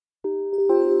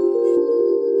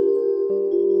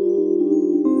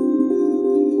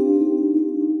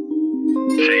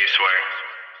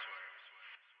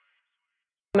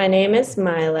my name is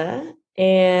Milah,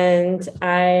 and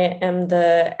I am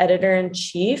the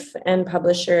editor-in-chief and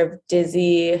publisher of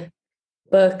Dizzy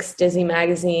Books, Dizzy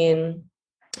Magazine.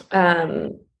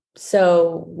 Um,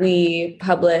 so we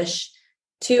publish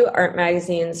two art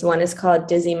magazines. One is called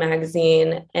Dizzy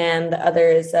Magazine, and the other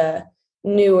is a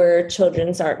newer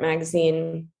children's art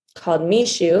magazine called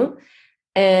Mishou.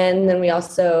 And then we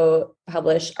also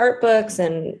publish art books,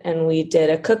 and we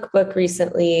did a cookbook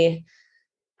recently.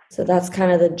 So that's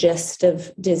kind of the gist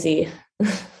of Dizzy.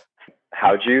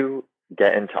 How'd you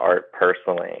get into art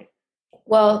personally?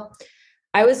 Well,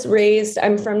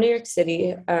 I'm from New York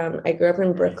City. I grew up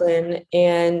in Brooklyn,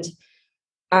 and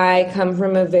I come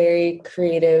from a very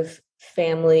creative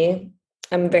family.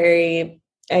 I'm very,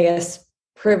 I guess,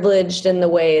 privileged in the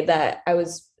way that I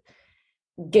was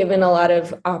given a lot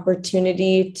of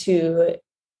opportunity to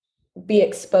be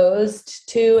exposed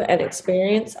to and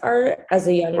experience art as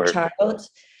a young child.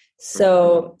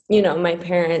 So, my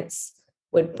parents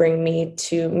would bring me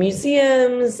to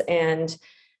museums and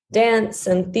dance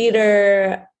and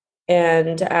theater.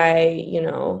 And I,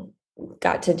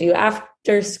 got to do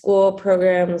after school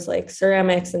programs like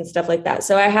ceramics and stuff like that.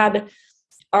 So I had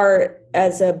art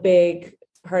as a big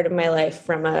part of my life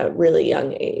from a really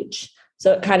young age.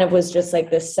 So it kind of was just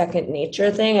like this second nature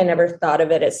thing. I never thought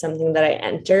of it as something that I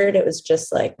entered. It was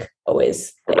just like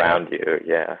always there. Around you.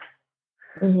 Yeah.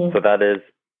 Mm-hmm. So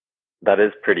that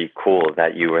is pretty cool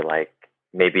that you were like,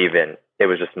 maybe even it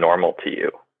was just normal to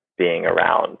you being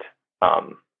around,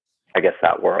 I guess,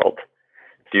 that world.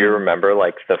 Do you remember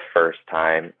like the first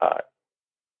time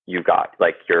you got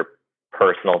like your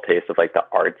personal taste of like the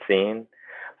art scene,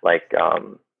 like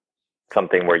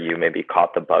something where you maybe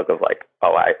caught the bug of like,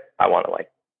 oh, I want to like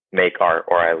make art,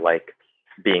 or I like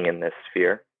being in this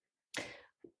sphere?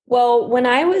 Well, when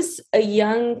I was a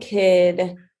young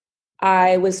kid,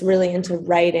 I was really into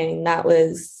writing. That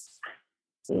was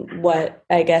what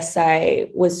I guess I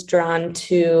was drawn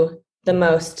to the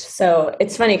most. So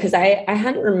it's funny because I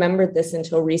hadn't remembered this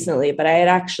until recently, but I had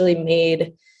actually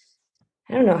made,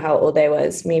 I don't know how old I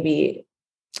was, maybe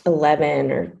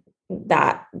 11 or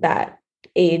that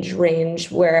age range,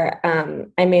 where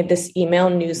I made this email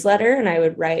newsletter, and I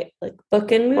would write like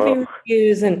book and movie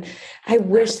reviews. And I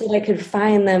wish that I could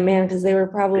find them, man, because they were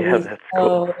probably so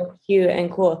cool. Cute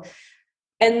and cool.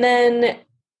 And then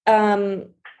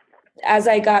as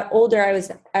I got older,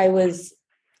 I was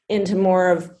into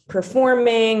more of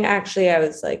performing. Actually, I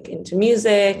was like into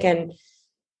music. And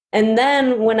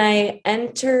then when I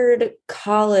entered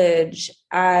college,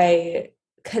 I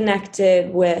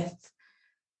connected with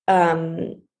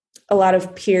a lot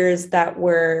of peers that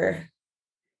were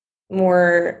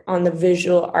more on the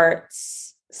visual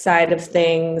arts side of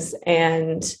things.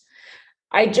 And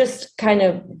I just kind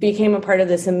of became a part of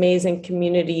this amazing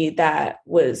community that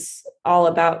was all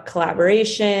about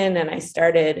collaboration. And I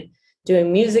started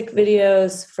doing music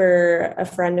videos for a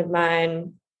friend of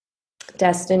mine,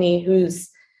 Destiny, who's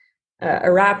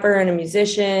a rapper and a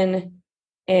musician.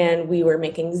 And we were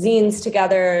making zines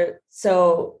together.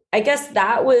 So I guess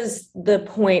that was the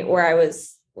point where I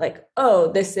was like,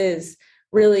 oh, this is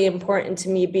really important to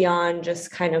me beyond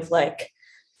just kind of like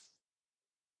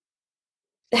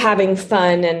having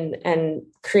fun and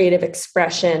creative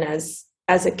expression as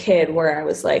a kid, where I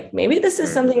was like, maybe this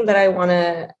is something that I want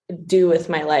to do with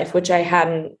my life, which I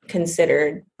hadn't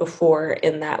considered before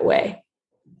in that way.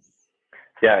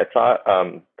 Yeah, I thought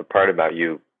the part about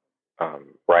you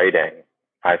writing,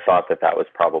 I thought that was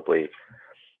probably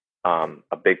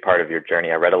a big part of your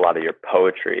journey. I read a lot of your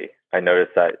poetry. I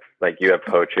noticed that like you have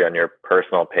poetry on your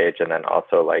personal page, and then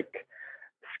also like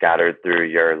scattered through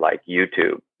your like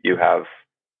YouTube, you have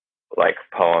like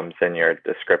poems in your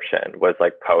description. Was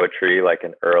like poetry like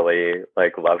an early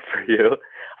like love for you?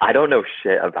 I don't know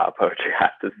shit about poetry, I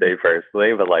have to say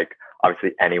personally, but like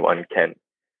obviously anyone can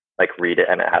like read it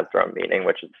and it has their own meaning,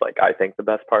 which is like I think the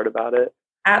best part about it.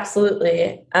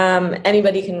 Absolutely.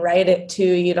 Anybody can write it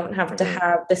too. You don't have to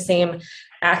have the same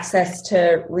access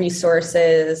to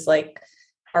resources like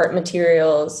art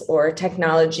materials or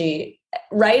technology.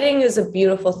 Writing is a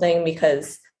beautiful thing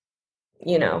because,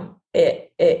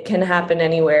 it can happen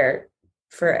anywhere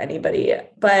for anybody.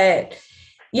 But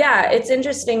yeah, it's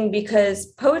interesting because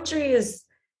poetry is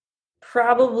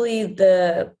probably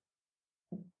the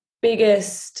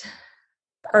biggest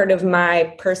part of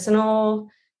my personal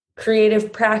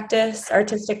creative practice,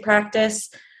 artistic practice,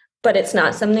 but it's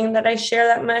not something that I share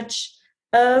that much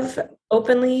of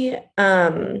openly.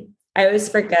 I always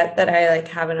forget that I like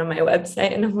have it on my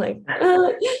website, and I'm like,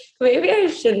 maybe I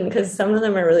shouldn't, because some of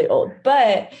them are really old.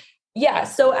 But yeah,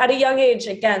 so at a young age,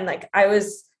 again, like I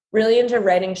was really into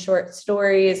writing short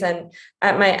stories. And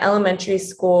at my elementary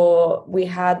school, we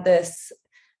had this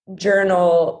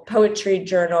journal, poetry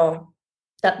journal,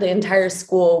 that the entire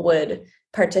school would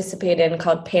participate in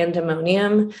called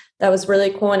Pandemonium. That was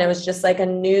really cool. And it was just like a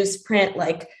newsprint,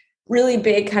 like really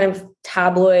big kind of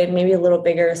tabloid, maybe a little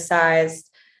bigger sized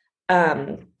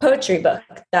poetry book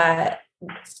that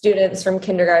students from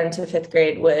kindergarten to fifth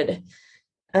grade would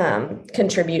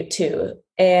contribute to.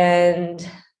 And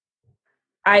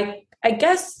I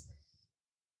guess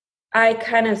I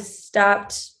kind of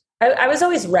stopped. I was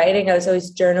always writing, I was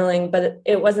always journaling, but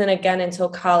it wasn't again until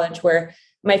college where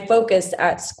my focus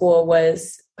at school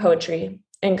was poetry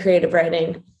and creative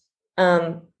writing.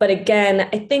 But again,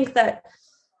 I think that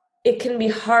it can be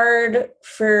hard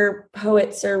for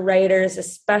poets or writers,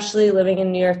 especially living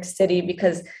in New York City,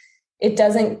 because it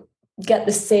doesn't get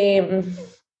the same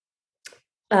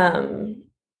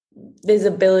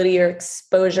visibility or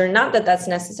exposure. Not that that's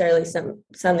necessarily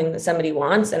something that somebody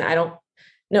wants, and I don't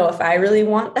know if I really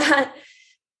want that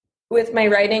with my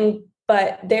writing,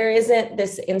 but there isn't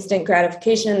this instant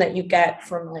gratification that you get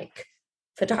from like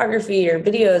photography or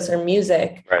videos or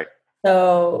music. Right.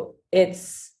 So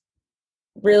it's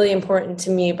really important to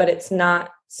me, but it's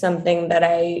not something that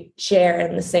I share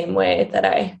in the same way that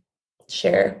I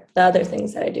share the other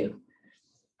things that I do.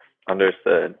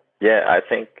 Understood. Yeah, I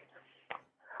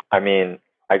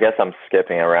guess I'm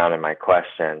skipping around in my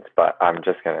questions, but I'm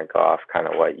just going to go off kind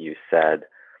of what you said.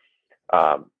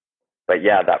 But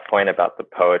yeah, that point about the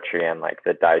poetry and like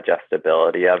the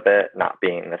digestibility of it not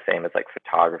being the same as like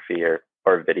photography or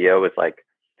video was like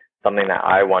something that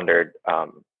I wondered,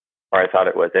 or I thought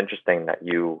it was interesting that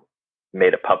you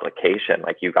made a publication,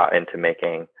 like you got into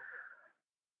making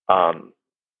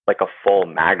like a full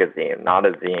magazine, not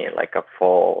a zine, like a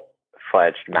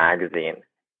full-fledged magazine.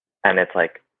 And it's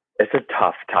like, it's a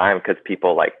tough time because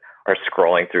people like are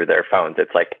scrolling through their phones.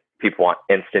 It's like people want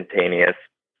instantaneous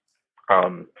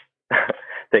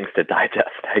things to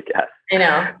digest, I guess. I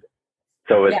know.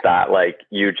 So is that like,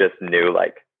 you just knew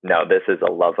like, no, this is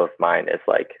a love of mine, is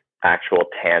like actual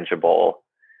tangible,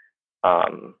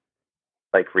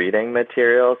 like reading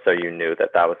material. So you knew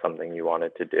that that was something you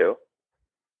wanted to do.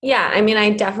 Yeah. I mean,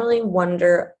 I definitely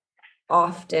wonder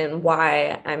often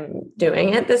why I'm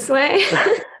doing it this way.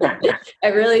 I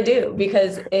really do,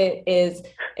 because it is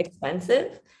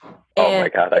expensive. Oh my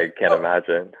God, I can't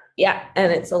imagine. Yeah.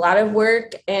 And it's a lot of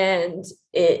work, and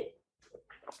it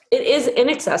is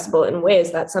inaccessible in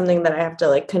ways. That's something that I have to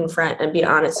like confront and be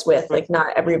honest with. Like,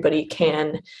 not everybody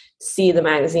can see the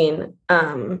magazine.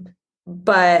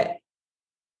 But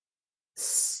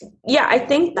yeah, I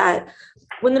think that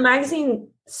when the magazine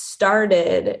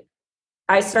started,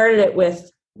 I started it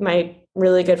with my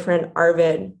really good friend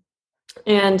Arvid,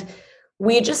 and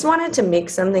we just wanted to make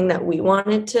something that we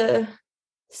wanted to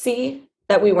see,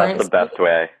 that we weren't. That's the best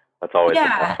way. That's always the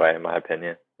best way, in my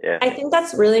opinion. Yeah. I think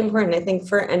that's really important. I think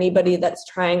for anybody that's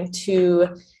trying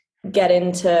to get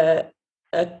into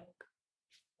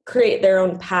create their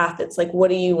own path, it's like, what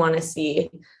do you want to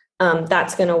see?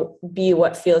 That's going to be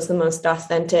what feels the most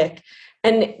authentic.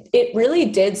 And it really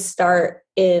did start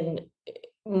in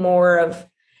more of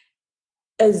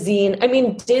a zine. I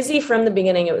mean, Dizzy from the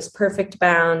beginning, it was perfect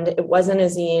bound. It wasn't a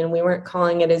zine. We weren't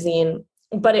calling it a zine,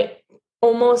 but it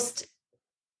almost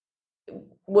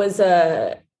was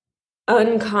a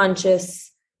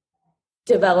unconscious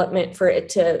development for it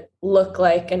to look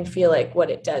like and feel like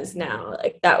what it does now.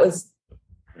 Like, that was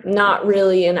not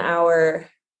really in our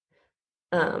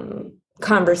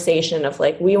conversation of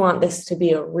like, we want this to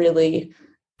be a really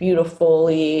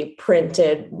beautifully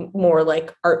printed, more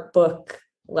like art book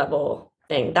level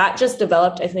thing. That just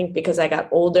developed, I think, because I got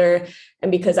older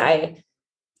and because I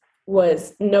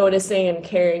was noticing and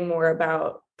caring more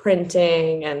about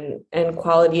printing and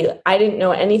quality. I didn't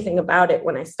know anything about it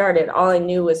when I started. All I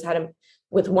knew was how to,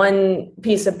 with one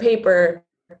piece of paper,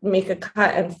 make a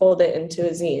cut and fold it into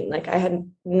a zine. Like, I had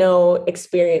no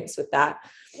experience with that.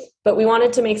 But we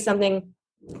wanted to make something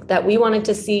that we wanted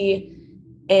to see,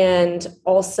 and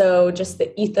also just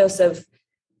the ethos of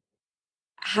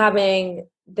having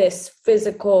this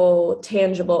physical,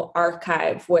 tangible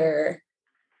archive where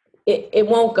it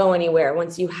won't go anywhere.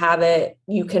 Once you have it,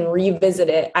 you can revisit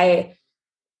it. I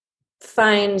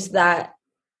find that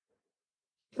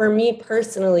for me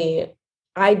personally,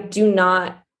 I do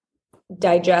not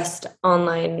digest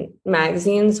online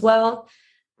magazines well.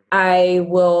 I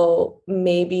will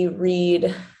maybe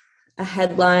read a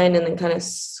headline and then kind of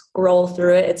scroll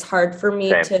through it. It's hard for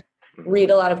me to read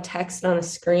a lot of text on a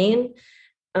screen.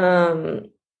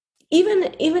 Even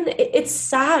it's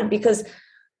sad because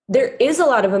there is a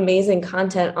lot of amazing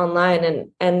content online,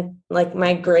 and like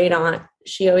my great aunt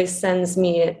she always sends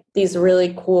me these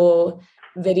really cool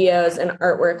videos and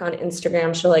artwork on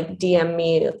Instagram. She'll like DM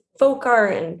me folk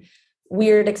art and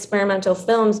weird experimental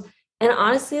films. And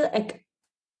honestly, like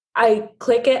I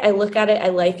click it, I look at it, I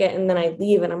like it, and then I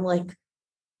leave and I'm like,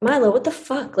 Milah, what the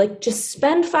fuck? Like just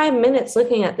spend 5 minutes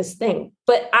looking at this thing.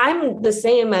 But I'm the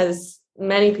same as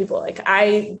many people. Like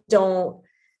I don't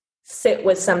sit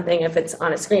with something if it's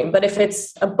on a screen, but if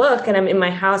it's a book and I'm in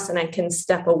my house and I can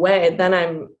step away, then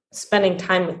I'm spending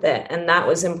time with it. And that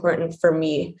was important for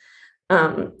me.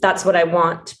 That's what I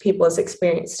want people's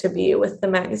experience to be with the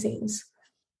magazines.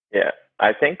 Yeah,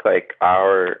 I think like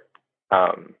I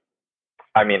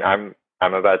mean, I'm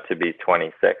about to be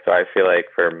 26, so I feel like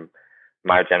for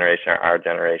my generation or our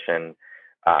generation,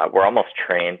 we're almost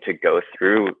trained to go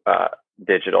through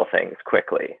digital things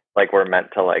quickly. Like we're meant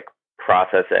to like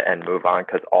process it and move on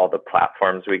because all the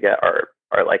platforms we get are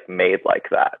like made like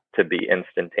that to be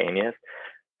instantaneous.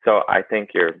 So I think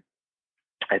you're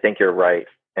right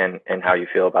in how you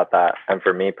feel about that. And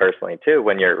for me personally too,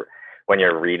 when you're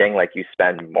reading, like you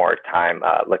spend more time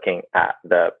looking at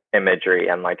the imagery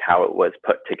and like how it was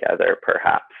put together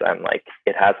perhaps, and like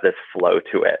it has this flow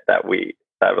to it that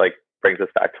like brings us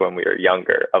back to when we were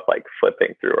younger, of like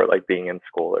flipping through or like being in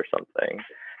school or something.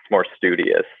 It's more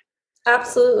studious.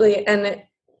 Absolutely. And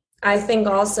I think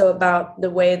also about the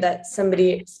way that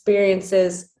somebody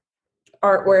experiences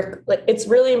artwork. Like it's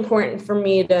really important for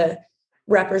me to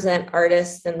represent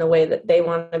artists in the way that they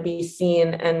want to be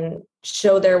seen and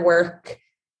show their work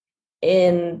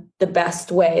in the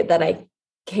best way that I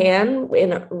can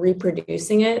in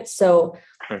reproducing it. So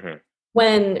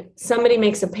when somebody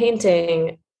makes a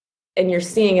painting and you're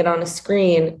seeing it on a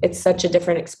screen, it's such a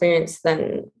different experience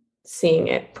than seeing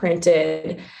it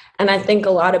printed. And I think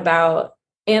a lot about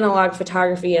analog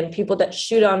photography and people that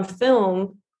shoot on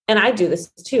film, and I do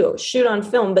this too, shoot on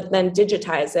film, but then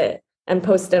digitize it and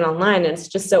post it online. And it's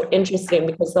just so interesting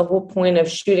because the whole point of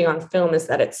shooting on film is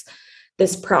that it's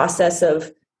this process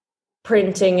of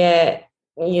printing it,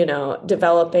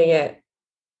 developing it.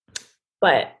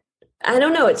 But I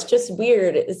don't know, it's just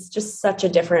weird. It's just such a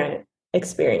different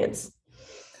experience.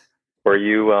 Were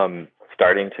you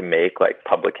starting to make like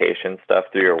publication stuff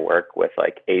through your work with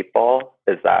like 8-Ball?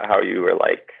 Is that how you were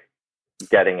like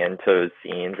getting into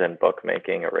zines and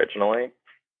bookmaking originally?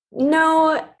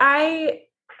 No, I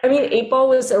mean 8-Ball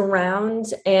was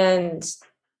around and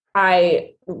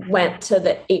I went to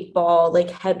the 8-Ball like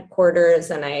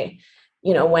headquarters and I,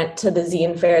 went to the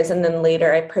zine fairs, and then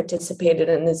later I participated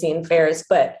in the zine fairs,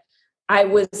 but I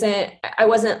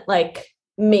wasn't like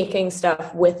making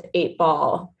stuff with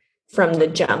 8-Ball from the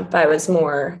jump. I was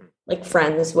more like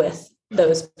friends with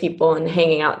those people and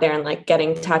hanging out there and like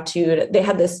getting tattooed. They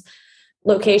had this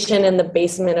location in the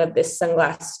basement of this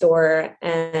sunglass store,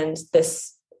 and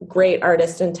this great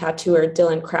artist and tattooer,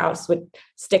 Dylan Kraus, would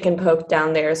stick and poke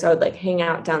down there. So I would like hang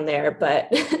out down there, but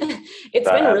it's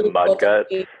been really cool to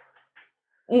see.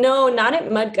 No, not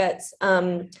at Mud Guts.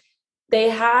 They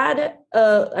had,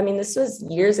 this was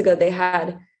years ago. They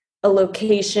had a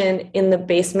location in the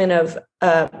basement of,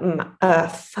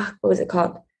 what was it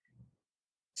called?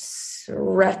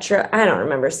 Retro. I don't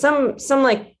remember. Some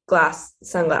like glass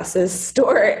sunglasses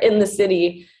store in the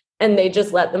city, and they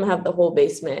just let them have the whole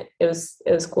basement. It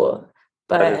was cool.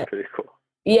 But that is pretty cool.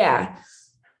 Yeah.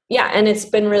 And it's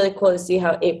been really cool to see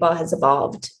how 8-Ball has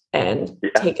evolved and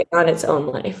taken on its own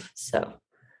life. So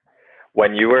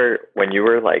when you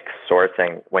were like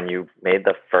sourcing, when you made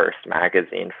the first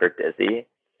magazine for Dizzy,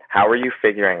 how were you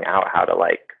figuring out how to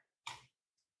like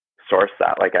source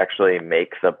that, like actually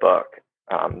make the book?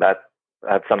 That's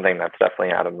something that's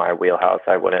definitely out of my wheelhouse.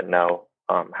 I wouldn't know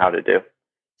how to do.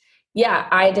 Yeah,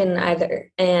 I didn't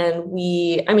either.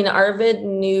 And Arvid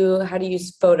knew how to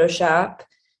use Photoshop,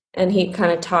 and he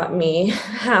kind of taught me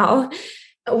how.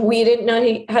 We didn't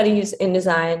know how to use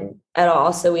InDesign at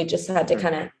all. So we just had to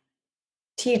kind of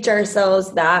teach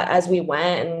ourselves that as we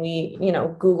went, and we,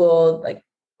 Googled like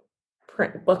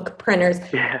book printers.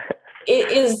 Yeah.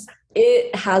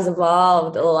 It has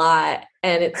evolved a lot,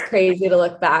 and it's crazy to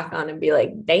look back on and be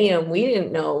like, damn, we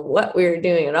didn't know what we were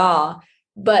doing at all,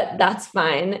 but that's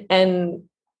fine. And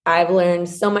I've learned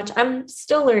so much. I'm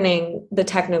still learning the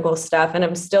technical stuff, and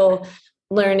I'm still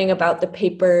learning about the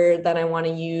paper that I want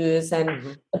to use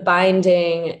and the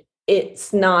binding.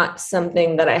 It's not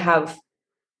something that I have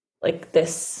like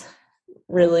this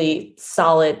really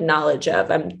solid knowledge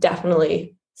of. I'm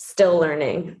definitely still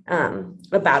learning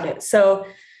about it. So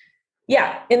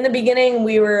yeah, in the beginning,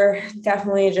 we were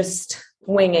definitely just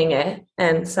winging it,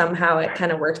 and somehow it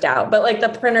kind of worked out. But like the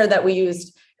printer that we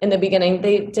used in the beginning,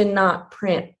 they did not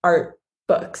print art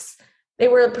books. they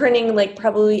were printing like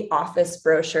probably office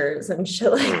brochures and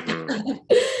shit like that.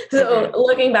 So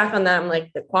looking back on that, I'm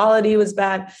like, the quality was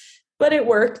bad, but it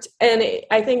worked. And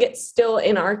I think it's still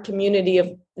in our community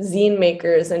of zine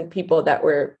makers and people that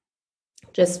were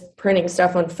just printing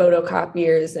stuff on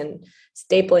photocopiers and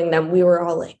stapling them. We were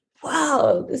all like,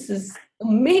 wow, this is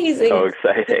amazing. So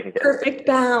exciting. Perfect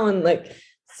bound. Like,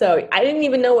 so I didn't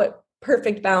even know what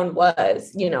perfect bound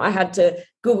was. You know, I had to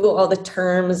Google all the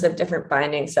terms of different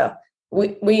bindings. So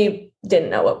we didn't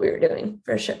know what we were doing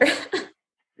for sure.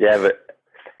 Yeah, but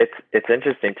it's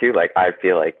interesting too. Like, I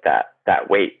feel like that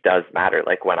weight does matter.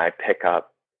 Like when I pick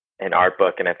up an art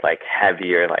book and it's like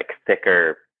heavier, like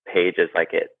thicker pages, like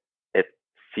it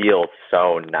feels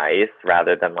so nice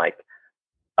rather than like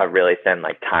a really thin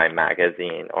like Time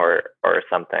magazine or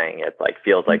something. It like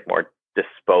feels like more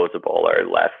disposable or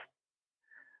less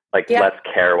less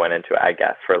care went into it, I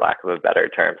guess, for lack of a better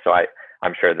term. So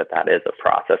I'm sure that is a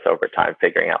process over time,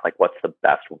 figuring out like what's the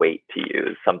best weight to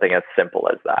use, something as simple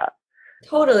as that.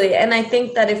 Totally. And I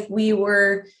think that if we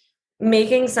were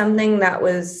making something that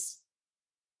was,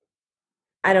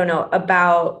 I don't know,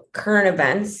 about current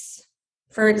events,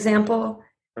 for example,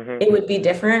 it would be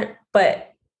different.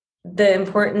 But the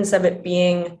importance of it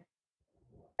being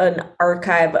an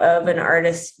archive of an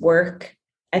artist's work,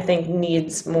 I think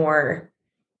needs more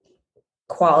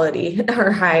quality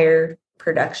or higher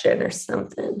production or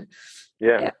something.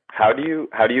 Yeah. How do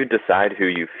you decide who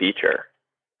you feature?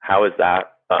 How is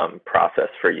that process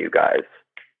for you guys?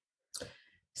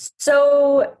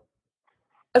 So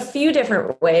a few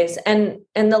different ways, and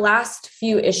the last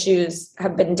few issues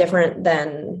have been different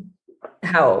than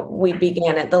how we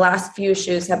began it. The last few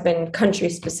issues have been country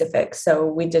specific. So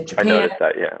we did Japan, I noticed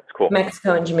that. Yeah, it's cool.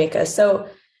 Mexico, and Jamaica. So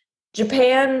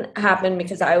Japan happened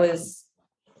because I was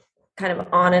kind of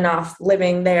on and off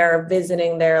living there,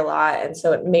 visiting there a lot. And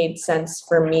so it made sense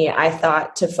for me, I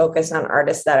thought, to focus on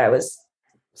artists that I was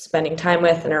spending time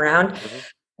with and around.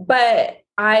 But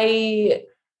I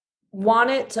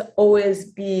want it to always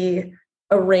be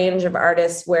a range of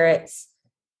artists where it's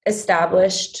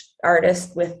established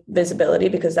artists with visibility,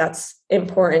 because that's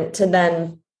important to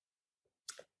then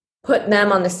put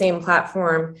them on the same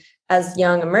platform as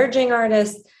young emerging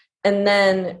artists. And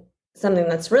then something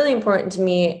that's really important to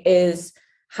me is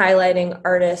highlighting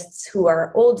artists who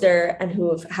are older and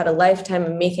who have had a lifetime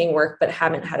of making work but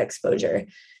haven't had exposure.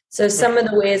 So some of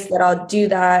the ways that I'll do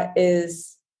that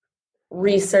is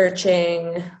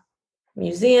researching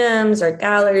museums or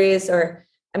galleries, or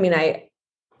I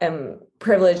am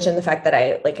privileged in the fact that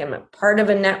I am a part of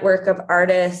a network of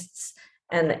artists,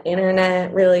 and the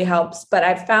internet really helps. But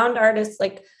I've found artists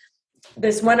like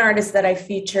this one artist that I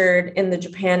featured in the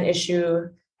Japan issue,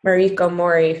 Mariko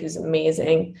Mori, who's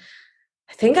amazing.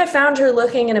 I think I found her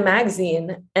looking in a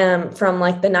magazine from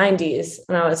like the 90s.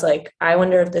 And I was like, I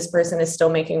wonder if this person is still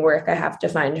making work. I have to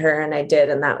find her. And I did.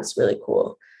 And that was really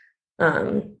cool.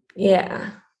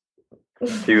 Yeah.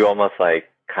 Do you almost like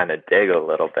kind of dig a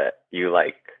little bit? You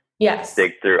like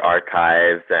dig through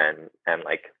archives and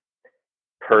like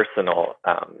personal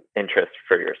interest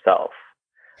for yourself.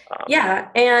 Yeah.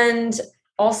 And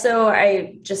also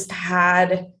I just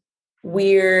had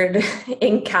weird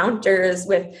encounters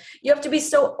with, you have to be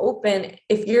so open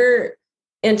if you're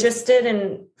interested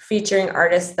in featuring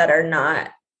artists that are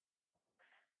not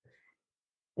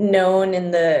known in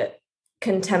the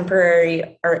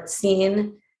contemporary art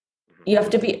scene. You have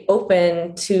to be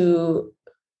open to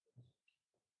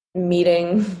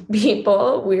meeting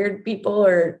people, weird people,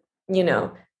 or,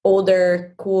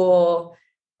 older, cool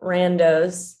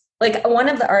randos. Like one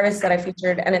of the artists that I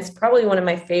featured, and it's probably one of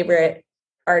my favorite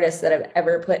artists that I've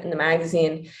ever put in the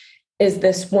magazine, is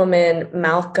this woman,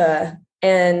 Malka.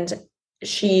 And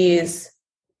she's,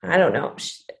 I don't know.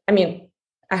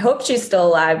 I hope she's still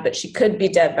alive, but she could be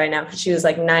dead by now, because she was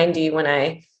like 90 when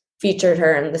I featured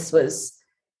her. And this was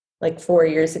like 4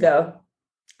 years ago.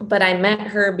 But I met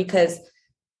her because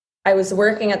I was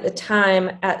working at the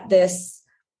time at this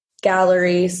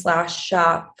gallery /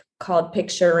 shop called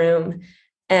Picture Room.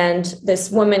 And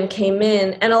this woman came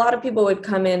in, and a lot of people would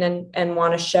come in and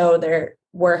want to show their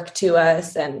work to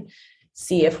us and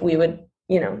see if we would,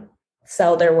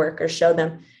 sell their work or show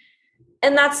them.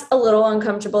 And that's a little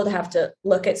uncomfortable to have to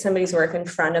look at somebody's work in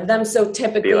front of them. So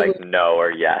typically be like no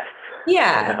or yes.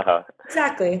 Yeah,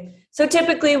 exactly. So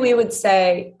typically we would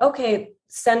say, okay,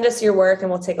 send us your work and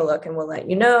we'll take a look and we'll let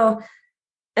you know.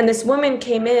 And this woman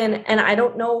came in, and I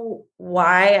don't know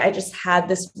why, I just had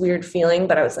this weird feeling,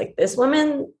 but I was like, this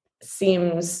woman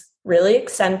seems really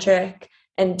eccentric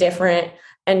and different.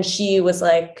 And she was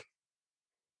like,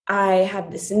 I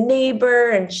have this neighbor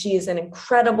and she's an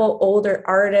incredible older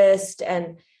artist,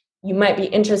 and you might be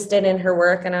interested in her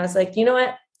work. And I was like, you know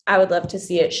what? I would love to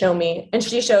see it. Show me. And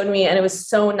she showed me, and it was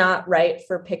so not right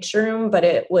for Picture Room, but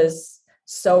it was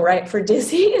so right for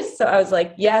Disney. So I was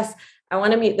like, yes, I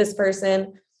want to meet this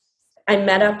person. I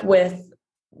met up with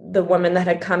the woman that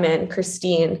had come in,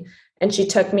 Christine, and she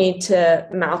took me to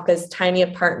Malka's tiny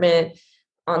apartment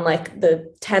on like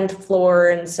the 10th floor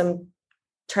in some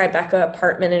Tribeca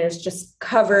apartment. And it was just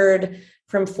covered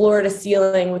from floor to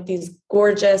ceiling with these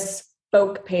gorgeous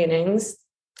folk paintings.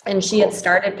 And she had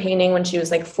started painting when she was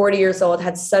like 40 years old,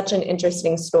 had such an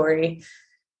interesting story.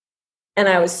 And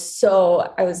I was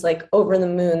like over the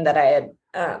moon that I had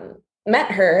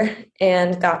met her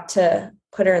and got to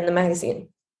put her in the magazine.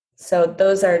 So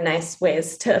those are nice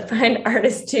ways to find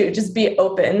artists too. Just be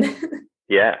open.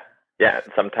 Yeah. Yeah.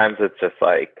 Sometimes it's just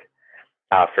like,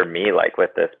 for me, like with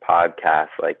this podcast,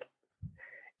 like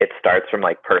it starts from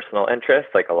like personal interest.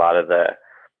 Like a lot of the,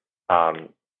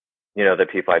 the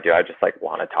people I do, I just like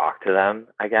want to talk to them,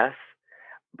 I guess.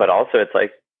 But also it's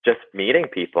like just meeting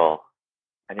people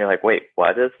and you're like, wait,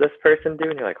 what does this person do?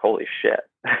 And you're like, holy shit.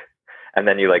 And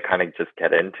then you like kind of just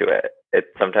get into it.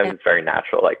 Sometimes it's very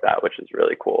natural like that, which is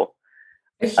really cool.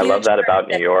 I love that about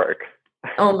New York.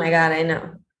 Oh my God, I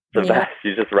know. The best.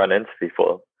 You just run into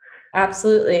people.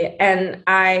 Absolutely. And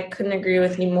I couldn't agree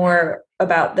with you more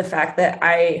about the fact that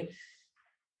I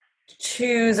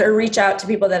choose or reach out to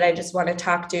people that I just want to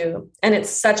talk to. And it's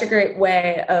such a great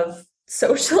way of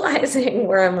socializing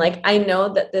where I'm like, I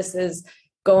know that this is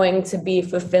going to be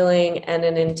fulfilling and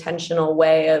an intentional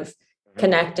way of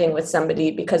connecting with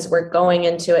somebody because we're going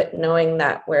into it knowing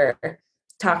that we're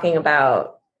talking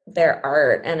about their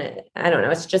art. And I don't know,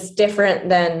 it's just different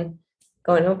than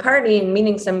going to a party and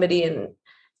meeting somebody. And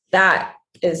that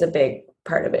is a big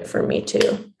part of it for me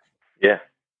too. Yeah,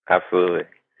 absolutely.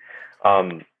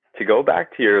 To go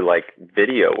back to your like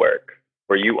video work,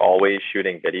 were you always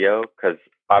shooting video? Because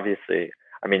obviously,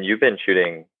 I mean, you've been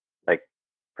shooting like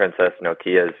Princess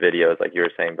Nokia's videos, like you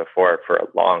were saying before, for a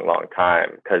long, long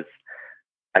time. Because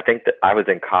I think that I was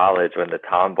in college when the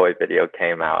Tomboy video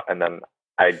came out, and then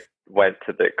I went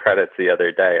to the credits the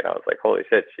other day, and I was like, holy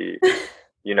shit, she,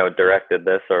 directed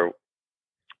this or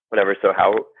whatever. So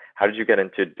how did you get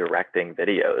into directing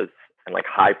videos and like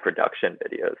high production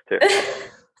videos too?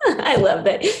 I love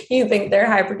that you think they're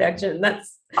high production.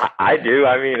 I do.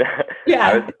 I mean,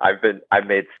 yeah. I've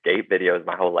made skate videos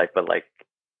my whole life, but like,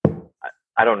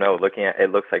 I don't know, looking at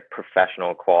it looks like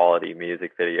professional quality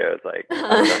music videos. Like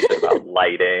I've done shit about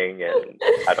lighting and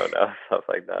I don't know, stuff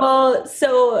like that. Well,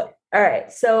 all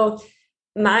right. So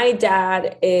my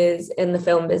dad is in the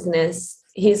film business.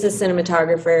 He's a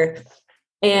cinematographer.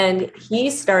 And he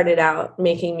started out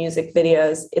making music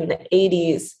videos in the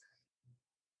 80s.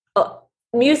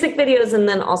 Music videos, and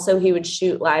then also he would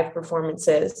shoot live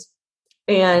performances.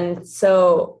 And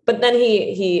so, but then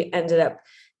he ended up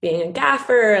being a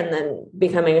gaffer and then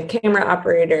becoming a camera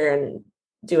operator and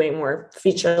doing more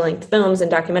feature-length films and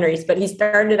documentaries. But he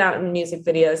started out in music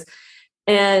videos.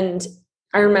 And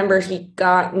I remember he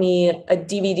got me a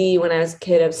DVD when I was a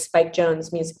kid of Spike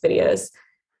Jonze music videos.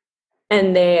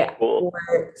 And they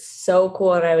were so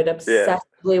cool. And I would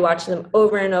obsessively watch them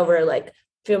over and over, like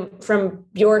from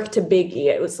Bjork to Biggie.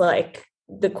 It was like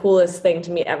the coolest thing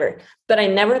to me ever. But I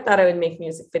never thought I would make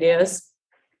music videos.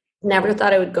 Never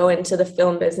thought I would go into the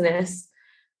film business.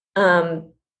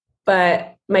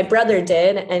 But my brother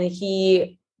did, and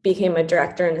he became a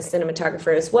director and a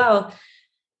cinematographer as well.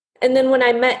 And then when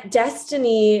I met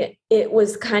Destiny, it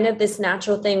was kind of this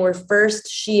natural thing where first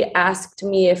she asked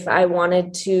me if I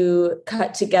wanted to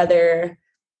cut together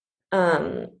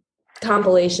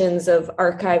compilations of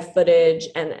archive footage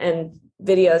and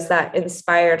videos that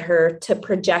inspired her to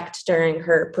project during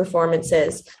her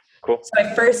performances. Cool. So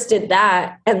I first did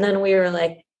that. And then we were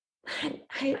like,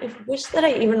 I wish that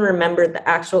I even remembered the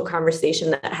actual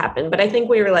conversation that happened. But I think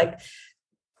we were like,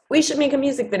 we should make a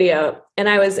music video. And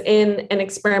I was in an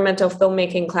experimental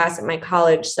filmmaking class at my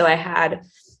college. So I had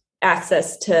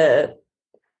access to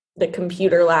the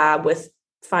computer lab with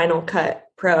Final Cut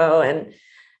Pro.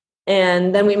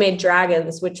 And then we made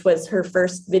Dragons, which was her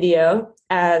first video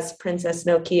as Princess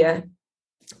Nokia.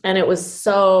 And it was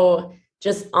so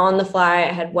just on the fly.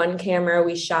 I had one camera.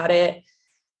 We shot it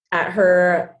at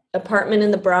her apartment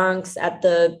in the Bronx at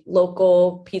the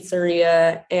local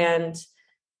pizzeria and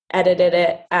edited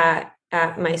it at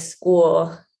my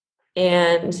school.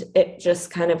 And it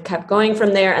just kind of kept going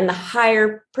from there. And the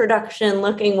higher production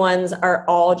looking ones are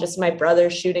all just my brother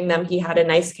shooting them. He had a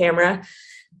nice camera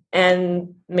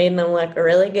and made them look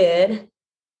really good.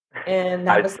 And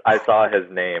I saw his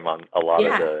name on a lot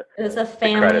of it was a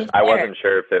family credits. I wasn't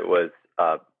sure if it was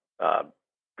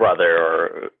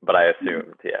brother, but I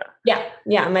assumed, yeah.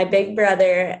 Yeah, my big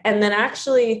brother. And then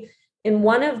actually in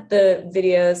one of the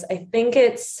videos, I think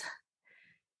it's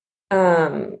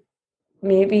um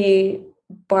maybe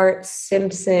Bart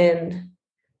Simpson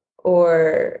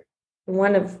or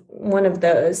one of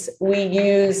those. We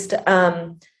used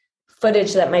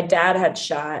footage that my dad had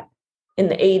shot in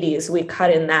the 80s. We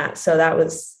cut in that, so that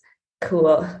was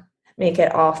cool. Make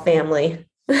it all family.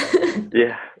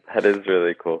 Yeah, that is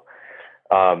really cool.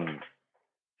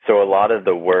 So a lot of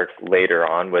the work later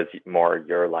on was more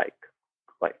your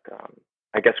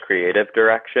I guess creative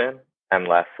direction and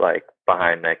less like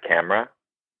behind the camera.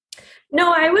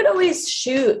 No, I would always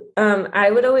shoot. I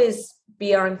would always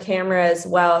be on camera as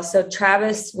well. So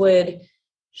Travis would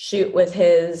shoot with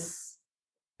his,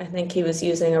 I think he was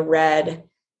using a Red,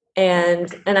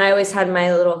 and I always had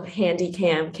my little handy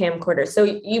camcorder. So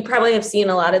you probably have seen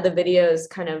a lot of the videos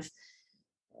kind of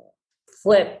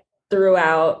flip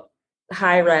throughout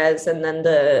high res and then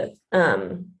the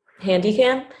handy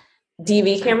cam,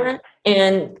 DV camera.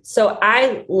 And so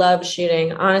I love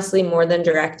shooting, honestly, more than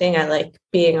directing. I like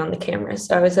being on the camera.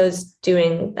 So I was always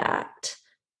doing that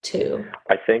too.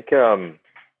 I think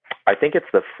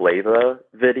it's the Flava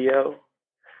video,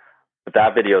 but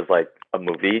that video is like a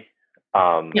movie.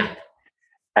 Yeah.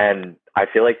 And I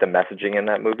feel like the messaging in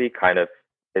that movie kind of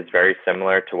is very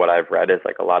similar to what I've read is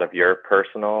like a lot of your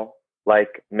personal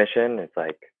like mission. It's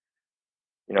like,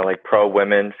 like pro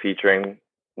women, featuring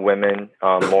women,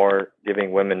 more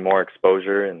giving women more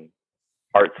exposure and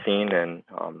art scene, and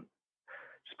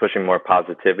just pushing more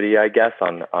positivity, I guess,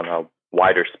 on a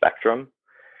wider spectrum.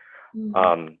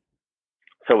 Mm-hmm.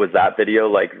 So was that video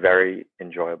like very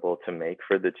enjoyable to make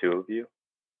for the two of you?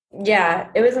 Yeah,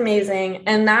 it was amazing.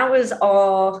 And that was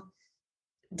all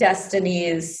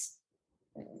Destiny's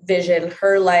vision,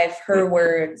 her life, her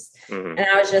words. Mm-hmm. And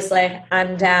I was just like,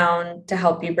 I'm down to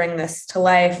help you bring this to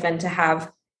life and to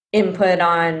have input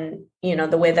on,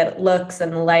 the way that it looks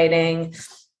and the lighting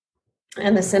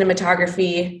and the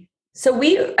cinematography. So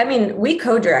we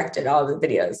co-directed all the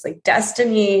videos. Like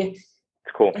Destiny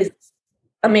cool. is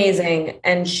amazing.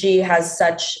 And she has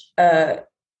such a,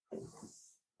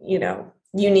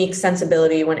 unique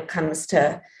sensibility when it comes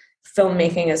to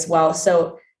filmmaking as well.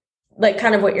 So like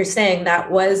kind of what you're saying,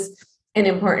 that was an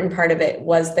important part of it,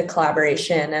 was the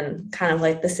collaboration and kind of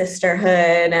like the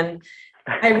sisterhood. And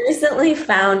I recently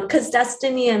found, because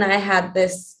Destiny and I had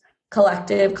this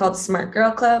collective called Smart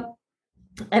Girl Club,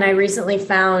 and I recently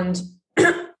found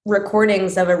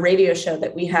recordings of a radio show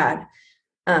that we had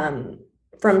from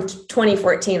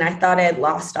 2014. I thought I had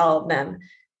lost all of them.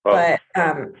 But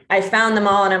I found them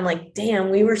all and I'm like,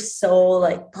 damn, we were so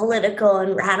like political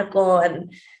and radical,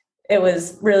 and it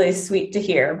was really sweet to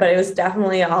hear. But it was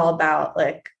definitely all about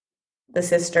like the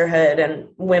sisterhood and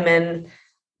women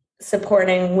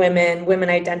supporting women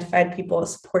identified people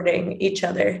supporting each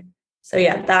other. So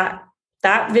yeah,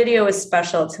 that video was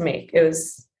special to make. It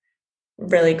was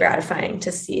really gratifying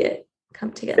to see it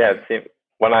come together. Yeah,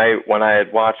 when I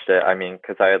had watched it, I mean,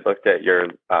 because I had looked at your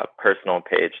personal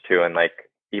page too, and like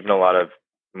even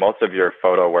most of your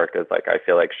photo work is like, I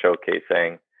feel like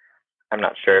showcasing, I'm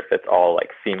not sure if it's all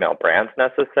like female brands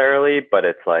necessarily, but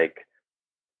it's like,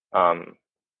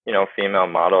 female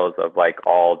models of like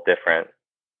all different,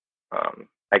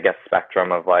 I guess,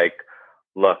 spectrum of like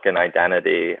look and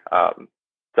identity.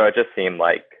 So it just seemed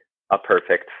like a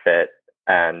perfect fit.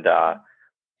 And I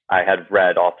had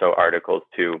read also articles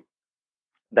too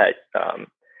that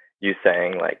you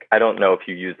saying like, I don't know if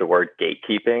you use the word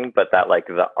gatekeeping, but that like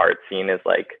the art scene is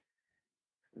like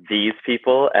these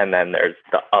people, and then there's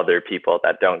the other people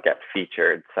that don't get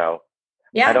featured. So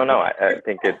yeah, I don't know. I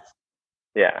think it's,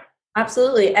 yeah.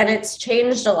 Absolutely. And it's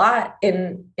changed a lot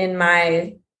in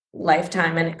my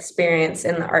lifetime and experience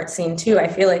in the art scene too. I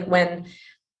feel like when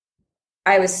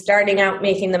I was starting out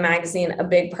making the magazine, a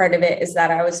big part of it is that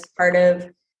I was part of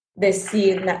this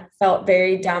scene that felt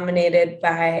very dominated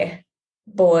by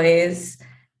boys.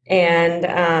 And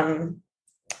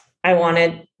I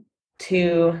wanted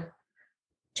to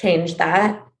change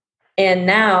that. And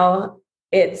now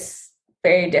it's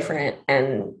very different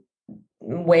and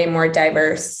way more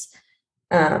diverse.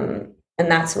 And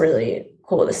that's really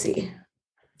cool to see.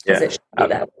 Yeah, it should be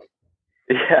that way.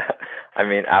 Yeah, I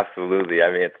mean, absolutely.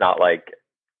 I mean, it's not like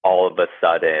all of a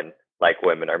sudden like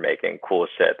women are making cool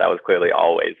shit. That was clearly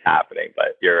always happening.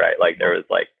 But you're right. Like there was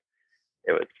like,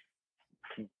 it was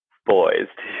boys,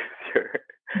 to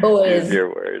use your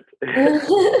words.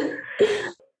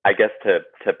 I guess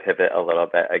to pivot a little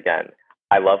bit again,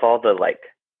 I love all the like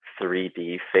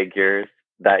 3D figures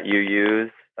that you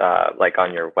use, like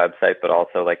on your website, but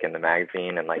also like in the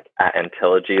magazine and like at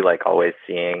Antilogy, like always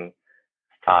seeing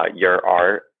your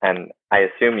art, and I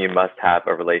assume you must have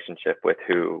a relationship with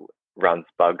who runs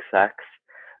Bug Sex.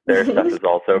 Their stuff is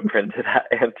also printed at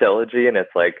Antilogy, and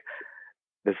it's like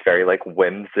this very like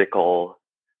whimsical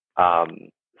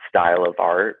style of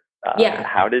art. Yeah.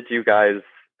 How do you guys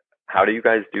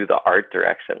do the art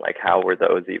direction? Like, how were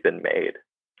those even made?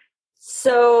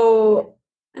 So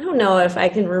I don't know if I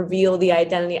can reveal the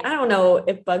identity. I don't know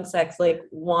if Bug Sex like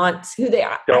wants who they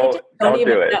are. I just don't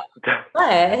even do it. know.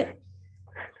 But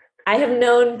I have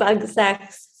known Bug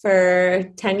Sex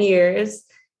for 10 years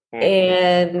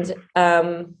and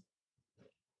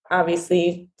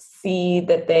obviously see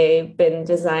that they've been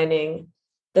designing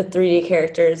the 3D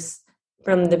characters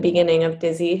from the beginning of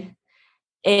Dizzy.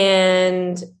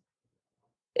 And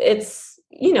it's,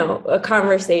 you know, a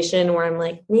conversation where I'm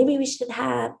like, maybe we should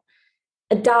have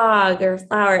a dog or a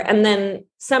flower. And then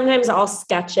sometimes I'll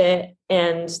sketch it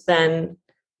and then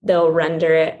they'll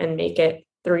render it and make it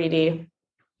 3D.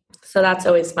 So that's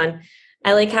always fun.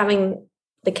 I like having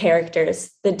the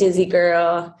characters, the Dizzy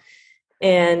girl,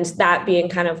 and that being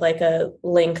kind of like a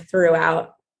link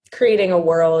throughout. Creating a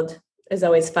world is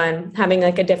always fun. Having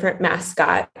like a different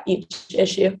mascot each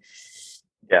issue.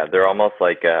 Yeah, they're almost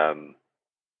like an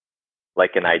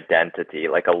identity,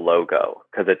 like a logo,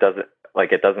 because it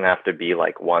doesn't have to be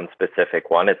like one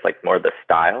specific one. It's like more the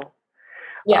style.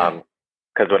 Yeah.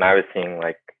 Because when I was seeing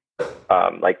like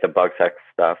the Bug Sex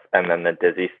stuff and then the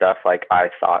Dizzy stuff, like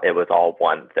I thought it was all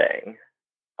one thing.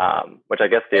 Which I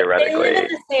guess theoretically they live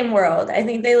in the same world. I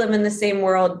think they live in the same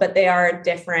world, but they are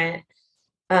different.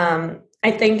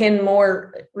 I think in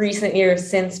more recent years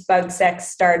since Bug Sex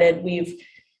started, we've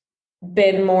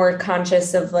been more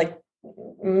conscious of like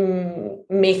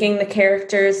making the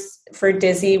characters for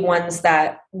Dizzy ones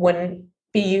that wouldn't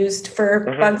be used for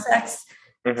Bug Sex.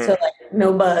 So like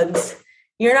no bugs.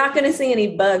 You're not going to see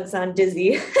any bugs on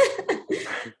Dizzy.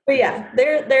 But yeah,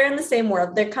 they're in the same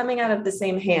world. They're coming out of the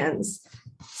same hands.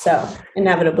 So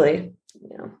inevitably,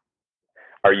 you know.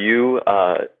 Are you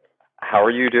how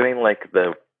are you doing like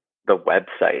the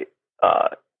website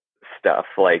stuff?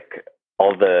 Like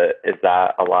is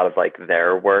that a lot of like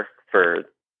their work for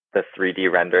the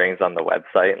 3D renderings on the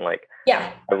website? And like,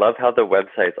 yeah, I love how the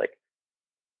website's like,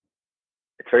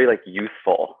 it's very like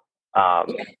youthful. Yeah.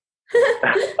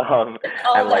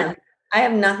 And like I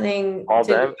have nothing all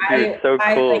to them. Dude, it's so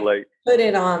cool. Like put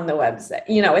it on the website.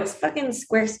 You know, it's fucking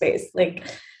Squarespace. Like,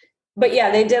 but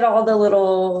yeah, they did all the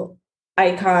little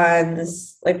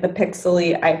icons, like the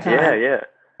pixely icon,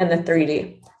 and the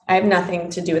 3D. I have nothing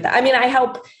to do with that. I mean, I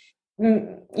help.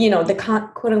 You know, the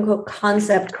quote unquote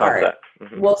concept art.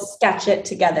 We'll sketch it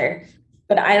together,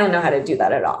 but I don't know how to do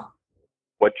that at all.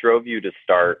 What drove you to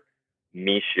start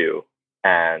Mishou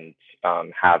and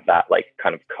have that like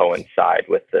kind of coincide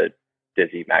with the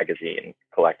Dizzy Magazine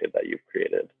collective that you've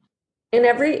created? In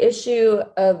every issue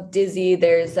of Dizzy,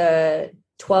 there's a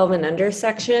 12 and under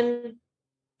section.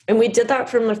 And we did that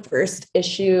from the first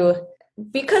issue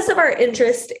because of our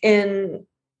interest in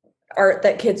art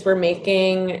that kids were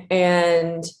making.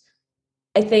 And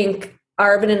I think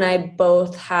Arvin and I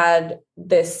both had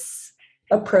this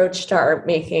approach to art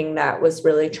making that was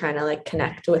really trying to like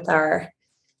connect with our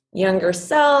younger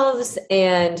selves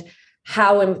and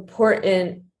how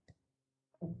important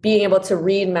being able to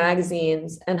read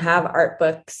magazines and have art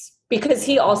books, because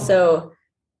he also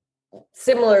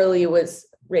similarly was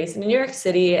raised in New York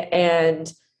City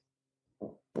and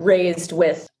raised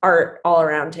with art all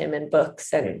around him and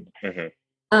books. And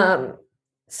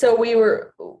so we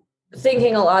were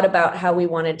thinking a lot about how we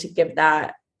wanted to give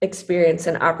that experience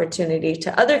and opportunity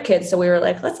to other kids. So we were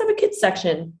like, let's have a kids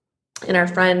section. And our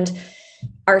friend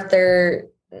Arthur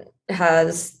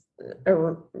has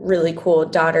a really cool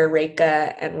daughter,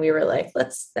 Reika. And we were like,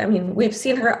 we've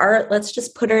seen her art. Let's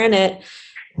just put her in it.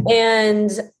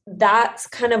 And that's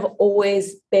kind of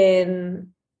always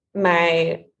been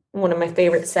one of my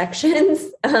favorite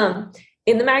sections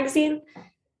in the magazine.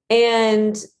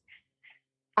 And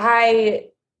I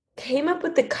came up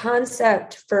with the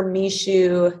concept for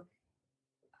Mishou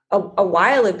a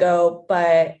while ago,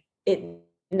 but it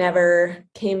never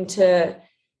came to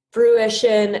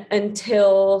fruition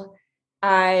until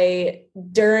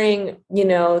during,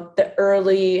 the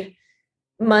early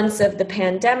months of the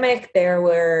pandemic, there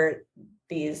were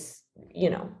these,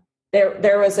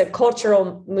 there was a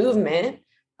cultural movement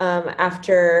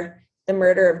after the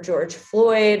murder of George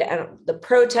Floyd and the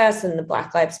protests and the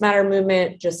Black Lives Matter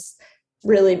movement just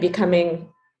really becoming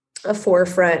a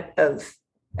forefront of,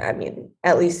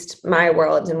 at least my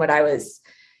world and what I was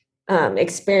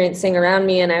experiencing around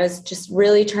me. And I was just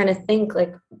really trying to think,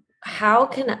 like, how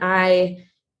can I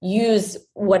use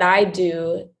what I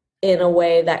do in a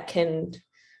way that can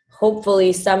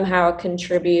hopefully somehow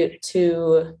contribute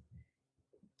to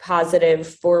positive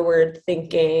forward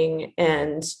thinking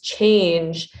and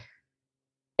change.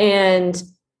 And,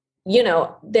 you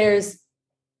know, there's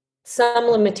some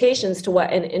limitations to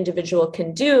what an individual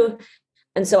can do.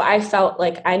 And so I felt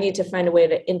like I need to find a way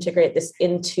to integrate this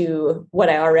into what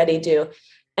I already do.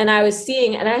 And I was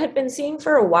seeing, and I had been seeing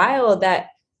for a while, that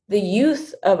the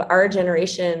youth of our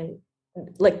generation,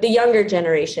 like the younger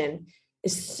generation,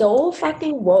 is so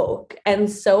fucking woke and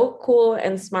so cool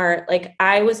and smart. Like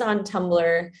I was on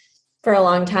Tumblr for a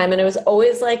long time, and it was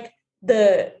always like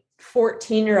the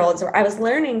 14-year-olds where I was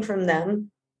learning from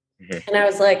them. Mm-hmm. And I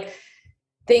was like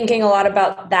thinking a lot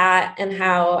about that and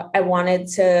how I wanted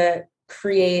to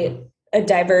create a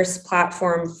diverse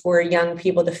platform for young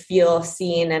people to feel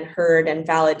seen and heard and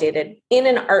validated in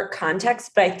an art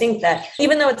context. But I think that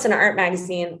even though it's an art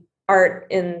magazine, art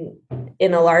in a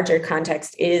larger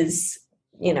context is,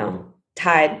 you know,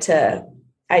 tied to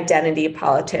identity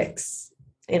politics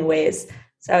in ways.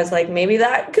 So I was like, maybe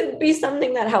that could be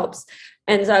something that helps.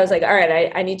 And so I was like, all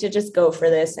right, I need to just go for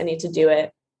this. I need to do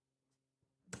it.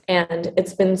 And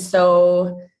it's been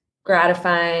so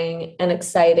gratifying and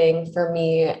exciting for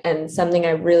me, and something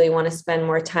I really want to spend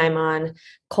more time on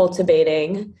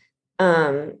cultivating.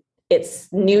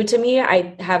 It's new to me.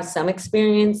 I have some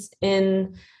experience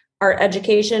in art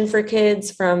education for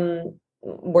kids from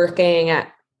working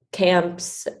at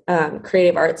camps,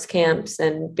 creative arts camps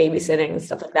and babysitting and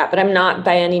stuff like that. But I'm not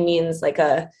by any means like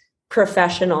a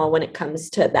professional when it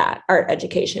comes to that art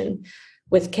education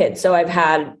with kids. So I've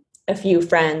had a few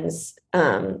friends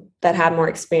that have more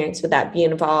experience with that be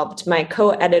involved. My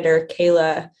co-editor,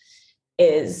 Kayla,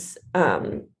 is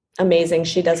amazing.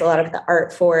 She does a lot of the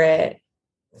art for it.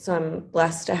 So I'm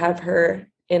blessed to have her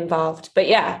involved. But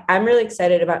yeah, I'm really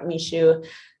excited about Mishou.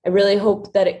 I really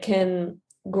hope that it can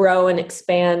grow and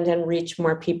expand and reach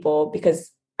more people,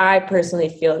 because I personally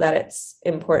feel that it's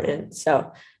important.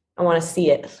 So I want to see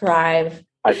it thrive.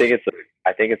 I think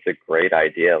it's a great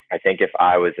idea. I think if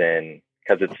I was in,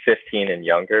 because it's 15 and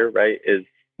younger, right, is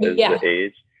the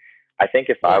age. I think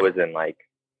if I was in like,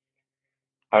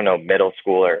 I don't know, middle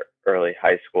school or early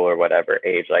high school or whatever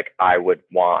age, like I would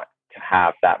want to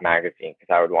have that magazine,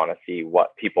 because I would want to see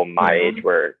what people my age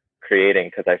were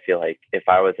creating. Because I feel like if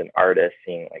I was an artist,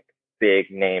 seeing like big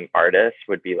name artists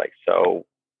would be like so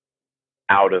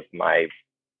out of my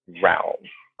realm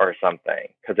or something,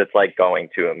 because it's like going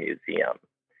to a museum.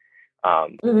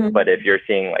 But if you're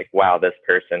seeing like, wow, this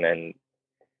person in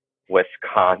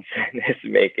Wisconsin is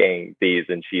making these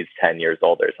and she's 10 years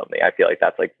old or something, I feel like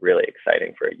that's like really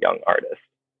exciting for a young artist.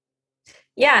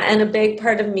 Yeah, and a big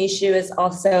part of Mishou is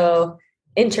also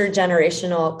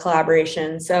intergenerational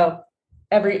collaboration. So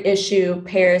every issue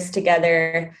pairs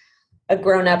together a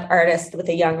grown-up artist with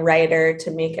a young writer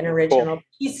to make an original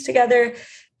piece together.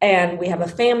 And we have a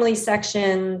family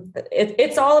section.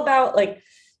 It's all about like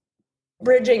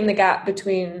bridging the gap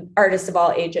between artists of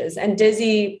all ages. And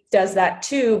Dizzy does that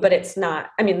too, but it's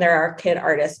not, I mean, there are kid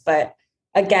artists, but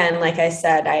again, like I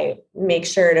said, I make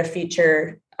sure to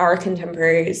feature our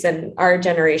contemporaries and our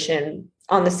generation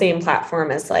on the same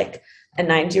platform as like a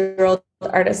 90-year-old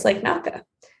artist like Naka.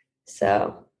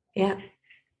 So, yeah.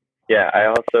 Yeah, I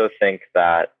also think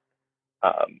that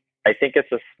I think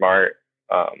it's a smart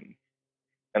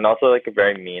and also like a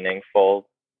very meaningful,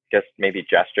 just maybe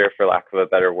gesture, for lack of a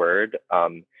better word,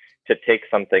 to take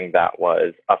something that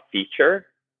was a feature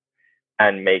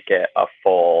and make it a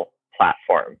full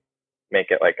platform,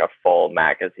 make it like a full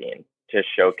magazine to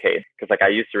showcase. Because like I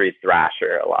used to read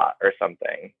Thrasher a lot or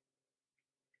something,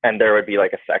 and there would be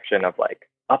like a section of like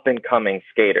up and coming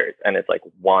skaters, and it's like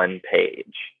one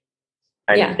page.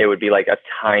 And it would be like a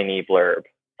tiny blurb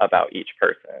about each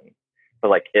person. But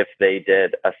like if they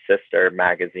did a sister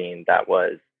magazine that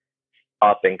was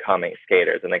up and coming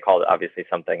skaters, and they called it obviously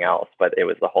something else, but it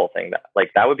was the whole thing, that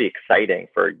like that would be exciting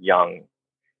for young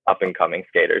up and coming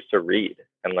skaters to read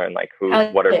and learn like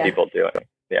what are people doing.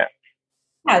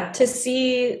 Yeah, to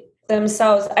see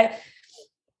themselves.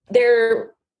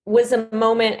 There was a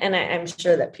moment, and I'm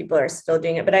sure that people are still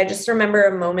doing it, but I just remember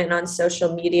a moment on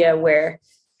social media where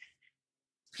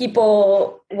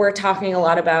people were talking a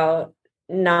lot about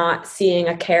not seeing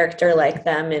a character like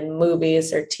them in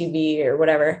movies or TV or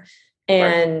whatever.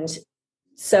 And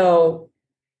so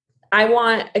I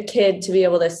want a kid to be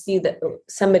able to see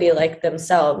somebody like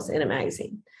themselves in a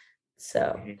magazine.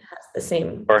 So it has the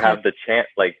same. Or have the chance,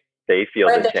 like they feel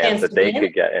the chance that they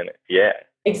could get in it. Yeah.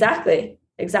 Exactly.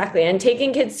 And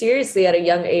taking kids seriously at a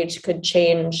young age could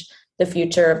change the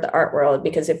future of the art world,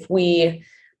 because if we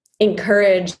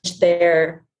encourage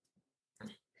their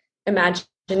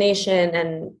imagination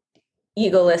and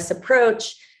egoless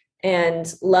approach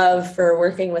and love for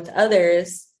working with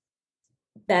others,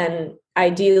 then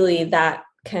ideally that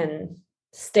can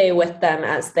stay with them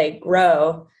as they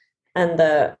grow, and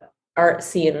the art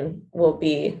scene will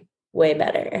be way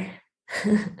better.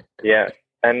 Yeah.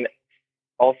 And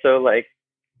also, like,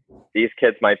 these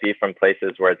kids might be from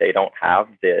places where they don't have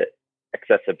the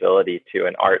accessibility to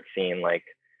an art scene, like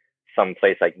some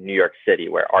place like New York City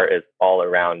where art is all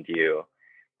around you.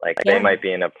 Like, they might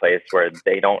be in a place where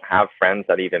they don't have friends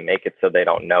that even make it, so they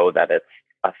don't know that it's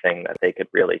a thing that they could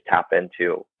really tap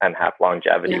into and have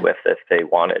longevity with if they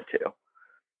wanted to.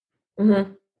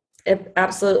 Mm-hmm.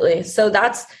 Absolutely. So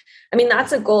that's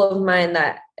a goal of mine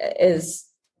that is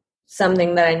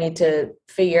something that I need to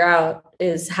figure out,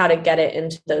 is how to get it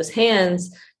into those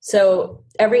hands. So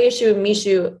every issue of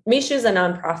Mishou's a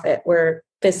nonprofit. We're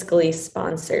fiscally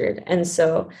sponsored. And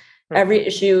so every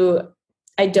issue,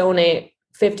 I donate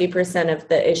 50% of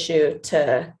the issue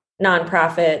to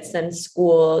nonprofits and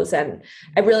schools. And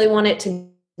I really want it to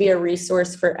be a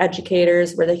resource for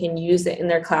educators where they can use it in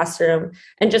their classroom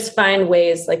and just find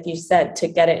ways, like you said, to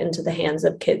get it into the hands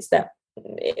of kids that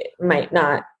might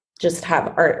not just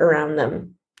have art around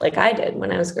them like I did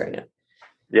when I was growing up.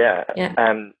 Yeah.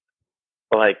 And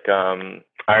like, I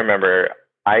remember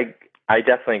I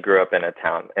definitely grew up in a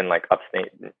town in like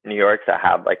upstate New York that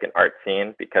had like an art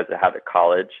scene, because it had a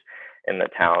college in the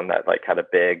town that like had a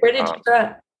big. Where did you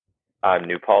grow up?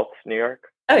 New Paltz, New York.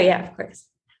 Oh yeah, of course.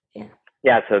 Yeah.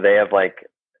 Yeah. So they have like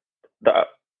the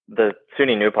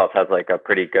SUNY New Paltz has like a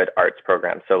pretty good arts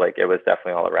program. So like it was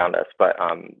definitely all around us, but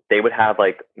they would have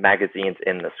like magazines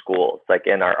in the schools, like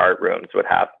in our art rooms would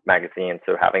have magazines.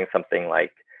 So having something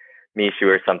like Mishou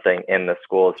or something in the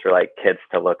schools for like kids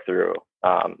to look through,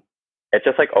 it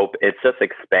just like it just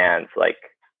expands like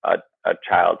a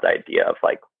child's idea of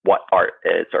like what art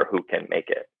is or who can make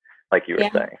it, like you were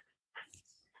saying.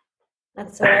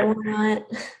 That's what I want.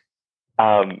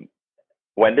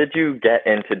 When did you get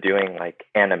into doing like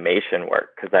animation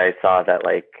work? Because I saw that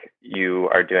like you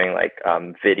are doing like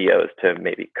videos to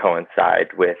maybe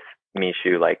coincide with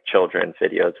Mishou, like children's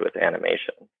videos with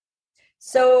animation.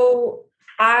 So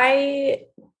the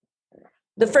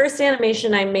first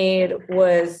animation I made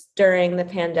was during the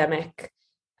pandemic.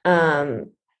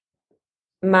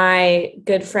 My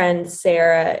good friend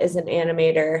Sarah is an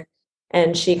animator,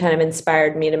 and she kind of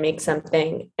inspired me to make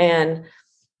something. And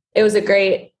it was a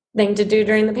great thing to do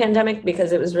during the pandemic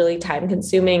because it was really time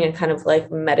consuming and kind of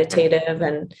like meditative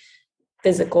and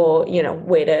physical,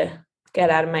 way to get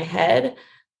out of my head.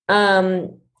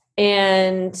 And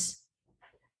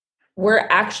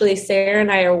Sarah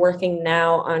and I are working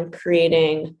now on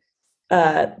creating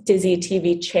a Dizzy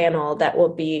TV channel that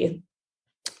will be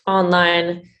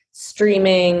online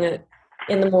streaming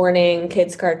in the morning,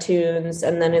 kids cartoons,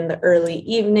 and then in the early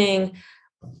evening.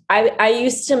 I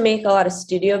used to make a lot of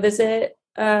studio visit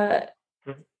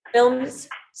films,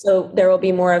 so there will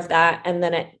be more of that, and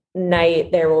then at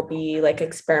night there will be like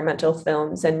experimental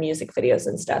films and music videos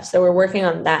and stuff. So we're working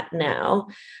on that now.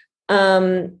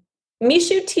 Mishou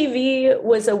TV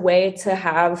was a way to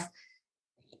have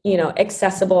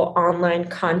accessible online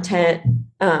content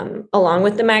along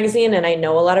with the magazine, and I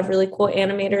know a lot of really cool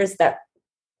animators that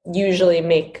usually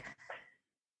make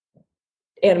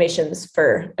animations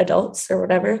for adults or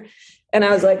whatever, and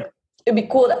I was like, it'd be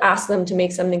cool to ask them to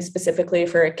make something specifically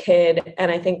for a kid. And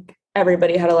I think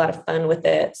everybody had a lot of fun with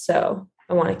it. So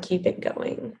I want to keep it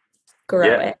going,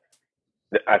 grow it.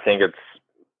 I think it's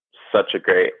such a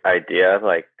great idea.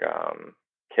 Like,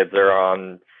 kids are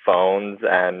on phones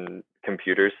and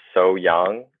computers so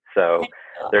young, so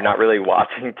they're not really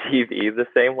watching TV the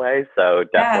same way. So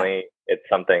definitely it's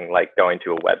something like going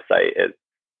to a website is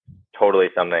totally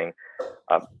something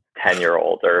a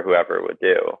 10-year-old or whoever would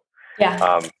do.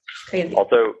 Yeah. Crazy.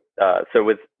 Also, so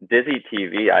with Dizzy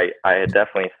TV, I had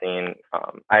definitely seen,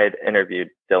 I had interviewed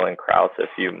Dylan Krause a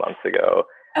few months ago,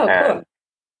 and cool.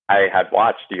 I had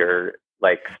watched your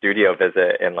like studio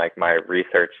visit in like my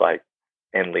research, like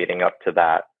in leading up to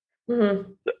that.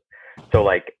 Mm-hmm. So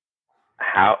like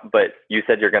but you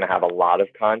said you're going to have a lot of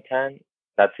content.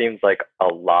 That seems like a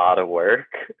lot of work.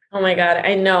 Oh my God.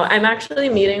 I know. I'm actually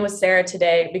meeting with Sarah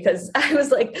today because I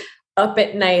was like up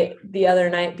at night the other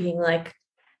night being like,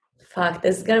 fuck,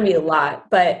 this is going to be a lot.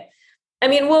 But I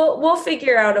mean, we'll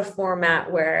figure out a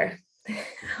format where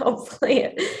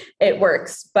hopefully it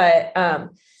works. But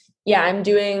I'm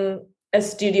doing a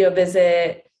studio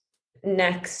visit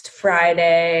next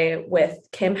Friday with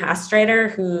Kim Hastreiter,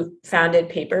 who founded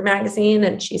Paper Magazine,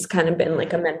 and she's kind of been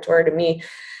like a mentor to me.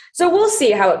 So we'll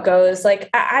see how it goes. Like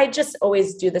I just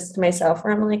always do this to myself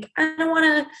where I'm like, I don't want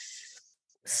to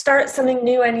start something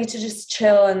new. I need to just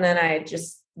chill. And then I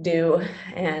just do,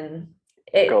 and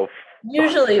it Go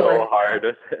usually so works. hard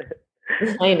with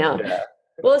it. I know. Yeah.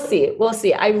 We'll see. We'll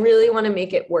see. I really want to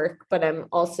make it work, but I'm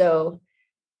also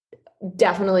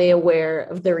definitely aware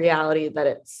of the reality that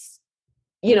it's,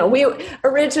 we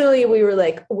originally were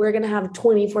like, we're going to have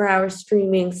 24-hour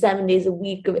streaming 7 days a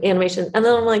week of animation. And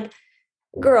then I'm like,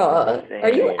 girl,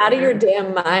 are you out of your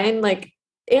damn mind? Like,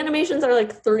 animations are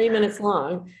like 3 minutes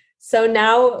long. So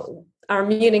now our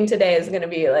meeting today is going to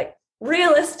be like,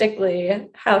 realistically,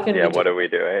 how can we what are we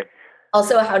doing?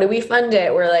 Also, how do we fund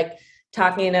it? We're like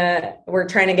we're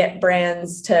trying to get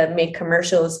brands to make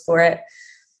commercials for it.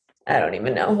 I don't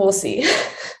even know. We'll see.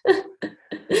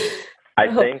 I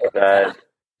think that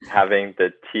having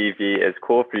the TV is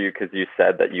cool for you because you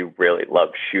said that you really love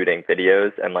shooting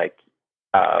videos, and like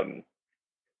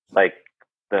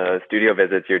the studio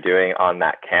visits you're doing on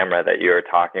that camera that you were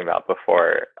talking about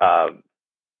before.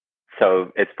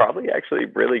 So it's probably actually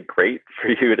really great for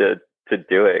you to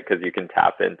do it because you can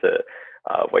tap into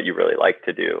what you really like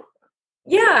to do.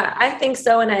 Yeah, I think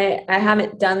so. And I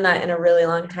haven't done that in a really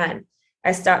long time.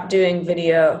 I stopped doing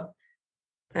video,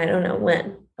 I don't know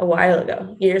when, a while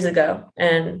ago, years ago.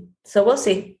 And so we'll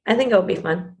see. I think it'll be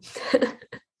fun.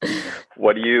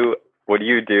 What do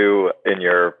you do in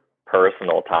your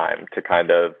personal time to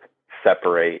kind of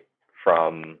separate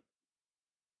from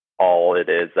all it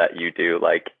is that you do,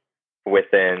 like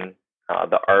within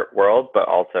the art world, but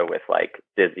also with like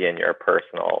Dizzy and your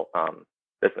personal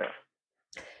business?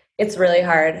 It's really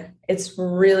hard. It's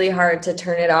really hard to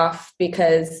turn it off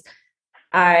because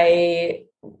I,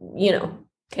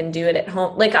 can do it at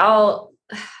home. Like I'll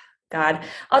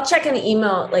check an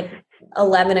email at like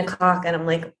 11 o'clock and I'm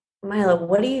like, Milah,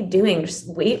 what are you doing? Just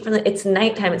wait for it's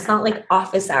nighttime. It's not like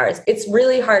office hours. It's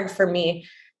really hard for me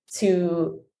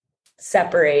to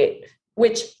separate,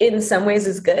 which in some ways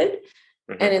is good.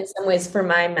 Mm-hmm. And in some ways for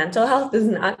my mental health is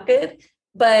not good.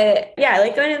 But yeah, I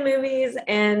like going to movies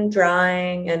and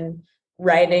drawing and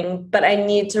writing, but I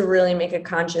need to really make a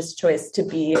conscious choice to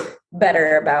be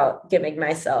better about giving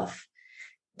myself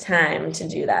time to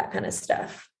do that kind of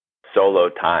stuff. Solo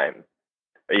time,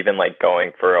 even like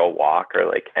going for a walk or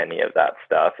like any of that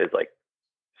stuff is like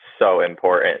so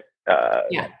important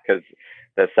because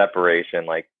the separation,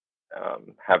 like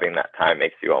having that time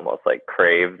makes you almost like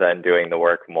crave then doing the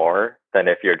work more than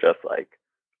if you're just like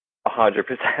 100%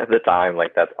 of the time,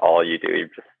 like that's all you do. You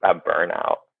just have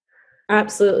burnout.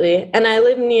 Absolutely. And I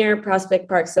live near Prospect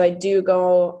Park, so I do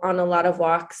go on a lot of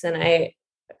walks, and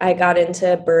I got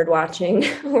into bird watching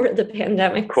over the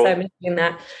pandemic. Cool. So I've been doing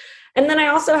that. And then I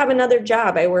also have another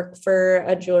job. I work for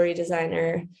a jewelry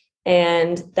designer,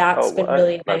 and that's been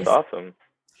really nice. That's awesome.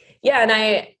 Yeah. And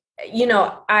I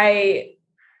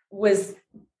was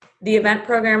the event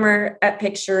programmer at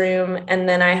Picture Room. And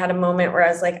then I had a moment where I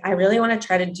was like, I really want to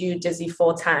try to do Dizzy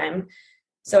full time.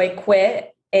 So I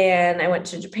quit and I went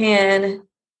to Japan.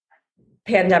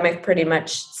 Pandemic pretty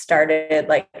much started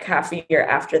like half a year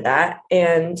after that.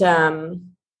 And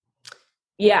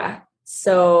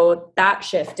so that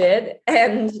shifted.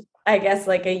 And I guess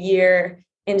like a year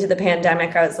into the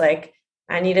pandemic, I was like,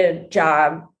 I need a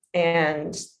job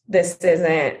and this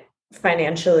isn't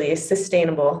financially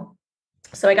sustainable.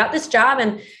 So I got this job,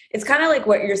 and it's kind of like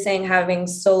what you're saying, having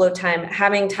solo time,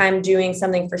 having time doing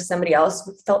something for somebody else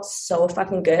felt so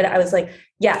fucking good. I was like,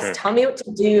 yes, tell me what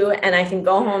to do. And I can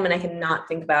go home and I can not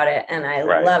think about it. And I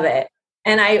love it.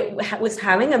 And I was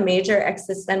having a major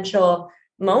existential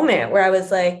moment where I was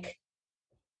like,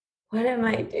 what am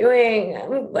I doing?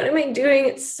 What am I doing?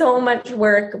 It's so much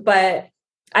work, but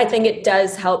I think it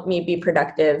does help me be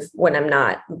productive when I'm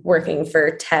not working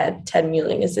for Ted. Ted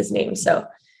Muelling is his name. So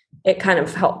it kind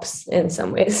of helps in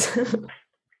some ways.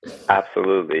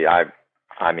 Absolutely. I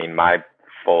mean, my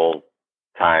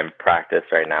full-time practice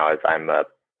right now is I'm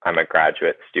a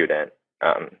graduate student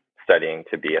studying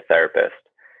to be a therapist.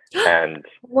 And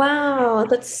wow,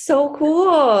 that's so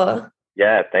cool.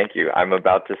 Yeah, thank you. I'm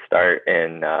about to start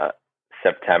in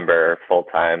September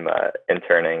full-time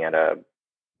interning at a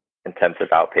intensive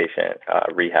outpatient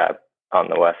rehab on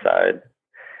the West Side.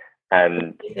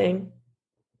 And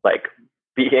like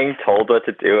being told what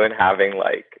to do and having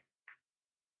like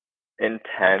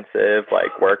intensive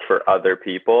like work for other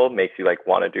people makes you like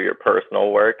want to do your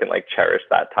personal work and like cherish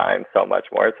that time so much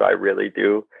more. So I really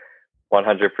do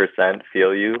 100%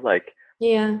 feel you. Like,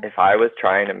 if I was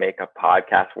trying to make a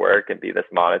podcast work and be this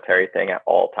monetary thing at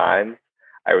all times,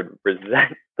 I would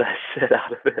resent the shit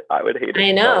out of it. I would hate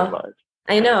it so much.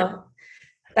 I know.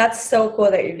 That's so cool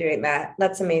that you're doing that.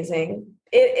 That's amazing.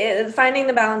 Finding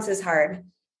the balance is hard.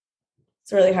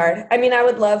 It's really hard. I mean, I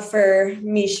would love for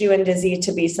Mishou and Dizzy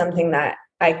to be something that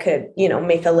I could,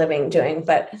 make a living doing,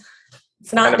 but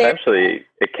It's not And there. eventually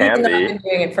it Even can though I've be. been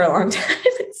doing it for a long time,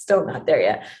 it's still not there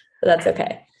yet. But that's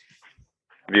okay.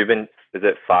 Have you been, is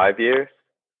it 5 years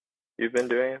you've been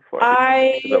doing it for?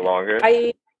 Is it I longer?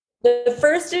 I the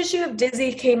first issue of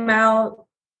Dizzy came out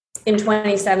in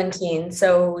 2017.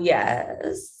 So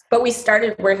yes. But we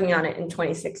started working on it in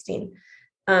 2016.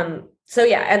 So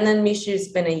yeah, and then Mishou's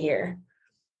been a year.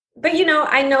 But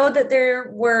I know that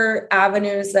there were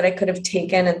avenues that I could have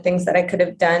taken and things that I could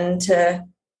have done to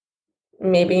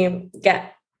maybe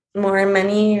get more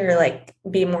money or like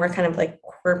be more kind of like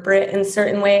corporate in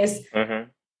certain ways. Mm-hmm.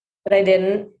 But I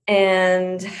didn't.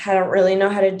 And I don't really know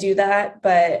how to do that,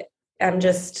 but I'm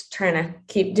just trying to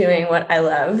keep doing what I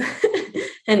love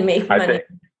and make I money think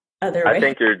other I ways.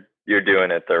 think you're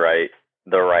doing it the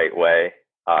right way,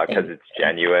 because it's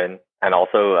genuine, and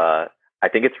also I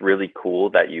think it's really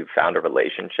cool that you found a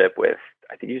relationship with,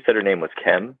 I think you said her name was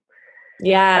Kim, and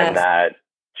Yes. that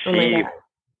Oh my she God.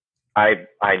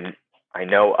 I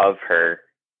know of her,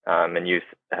 and you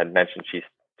had mentioned she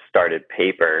started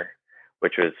Paper,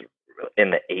 which was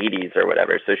in the 80s or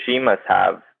whatever. So she must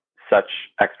have such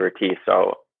expertise.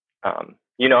 So,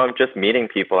 I'm just meeting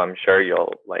people. I'm sure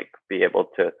you'll like be able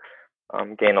to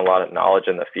gain a lot of knowledge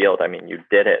in the field. I mean, you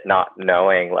did it not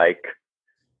knowing, like,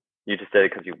 you just did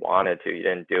it because you wanted to. You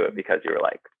didn't do it because you were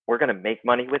like, we're going to make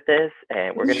money with this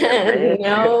and we're going to get rich.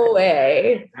 No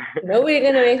way. Nobody's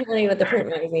gonna make money with the print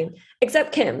magazine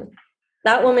except Kim.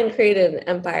 That woman created an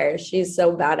empire. She's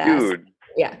so badass. Dude,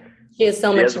 Yeah, she has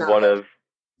so she much has one knowledge. of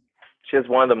she has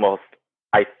one of the most,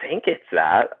 I think it's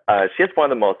that she has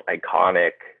one of the most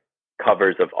iconic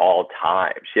covers of all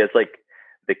time. She has like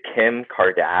the Kim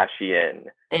Kardashian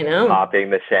I know. popping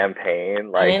the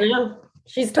champagne. I Like, know.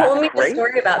 She's that's told me the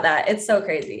story crazy. about that. It's so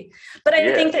crazy. But She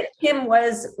I think is. that Kim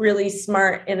was really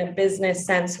smart in a business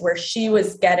sense where she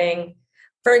was getting,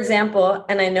 for example,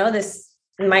 and I know this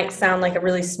might sound like a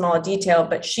really small detail,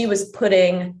 but she was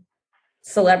putting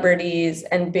celebrities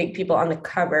and big people on the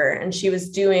cover, and she was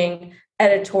doing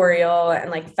editorial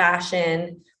and like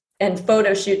fashion and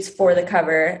photo shoots for the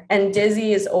cover. And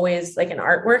Dizzy is always like an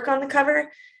artwork on the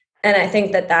cover. And I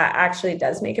think that that actually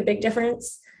does make a big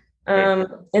difference Hmm.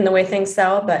 in the way things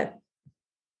sell, but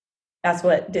that's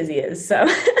what Dizzy is. So,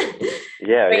 but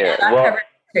Yeah, yeah, yeah. that Well, cover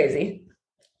is crazy.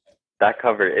 that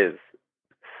cover is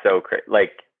so crazy.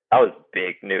 Like, that was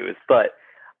big news. But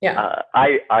Yeah.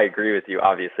 I agree with you,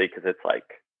 obviously, because it's like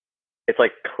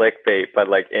clickbait, but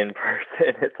like in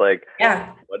person, it's like,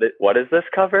 Yeah. what is this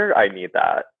cover? I need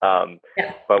that.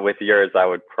 Yeah. But with yours, I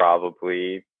would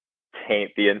probably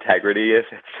taint the integrity if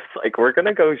it's just like, we're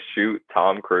gonna go shoot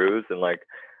Tom Cruise and like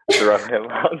throw him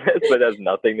on this, but it has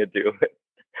nothing to do with.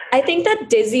 I think that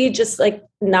Dizzy just like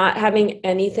not having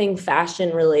anything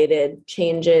fashion related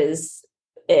changes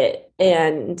it.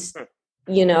 And, Hmm.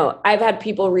 I've had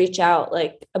people reach out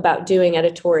like about doing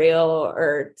editorial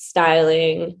or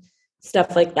styling,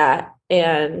 stuff like that.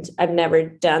 And I've never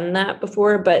done that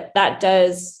before, but that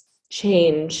does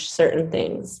change certain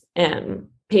things. And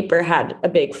Paper had a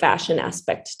big fashion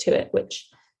aspect to it, which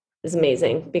is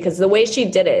amazing because the way she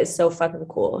did it is so fucking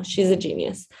cool. She's a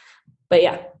genius. But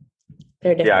yeah,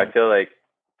 they're Yeah, I different. feel like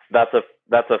that's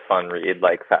a fun read.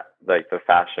 Like like the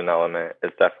fashion element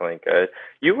is definitely good.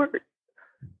 You were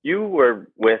you were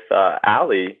with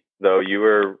Allie though. You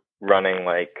were running,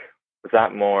 like, was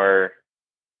that more?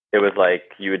 It was like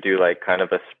you would do like kind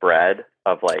of a spread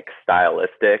of like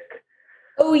stylistic.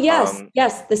 Oh, yes. Um,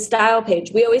 Yes. The style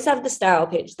page. We always have the style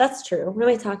page. That's true. What am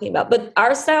I talking about? But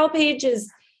our style page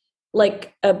is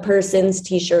like a person's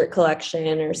t-shirt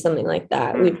collection or something like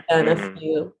that. We've done a mm-hmm.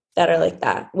 few that are like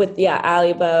that with, yeah,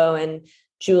 Ali Bo and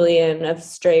Julian of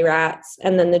Stray Rats.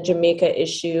 And then the Jamaica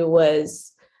issue was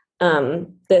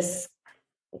this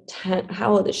 10,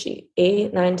 how old is she?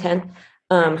 8, 9, 10.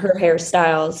 Her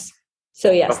hairstyles. So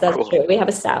yes, Oh, that's cool. true. We have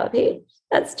a style page.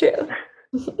 That's true.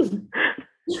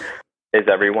 Is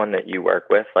everyone that you work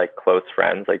with like close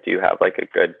friends? Like, do you have like a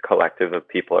good collective of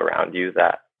people around you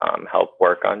that help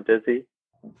work on Dizzy?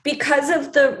 Because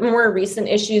of the more recent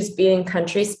issues being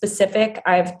country specific,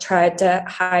 I've tried to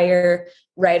hire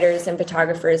writers and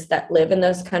photographers that live in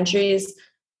those countries,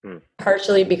 Hmm.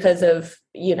 partially because of,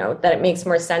 that it makes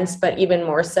more sense, but even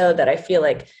more so that I feel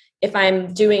like if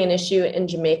I'm doing an issue in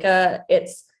Jamaica,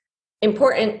 it's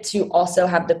important to also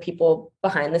have the people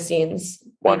behind the scenes be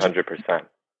 100%.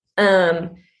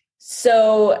 um,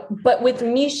 but with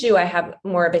Mishou, I have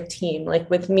more of a team. Like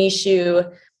with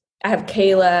Mishou, I have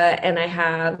Kayla and I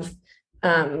have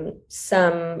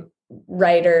some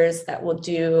writers that will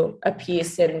do a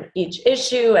piece in each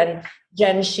issue. And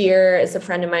Jen Shear is a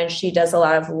friend of mine. She does a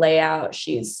lot of layout.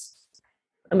 She's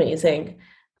amazing.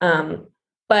 Um,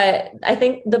 But I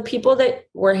think the people that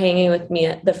were hanging with me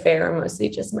at the fair are mostly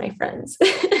just my friends.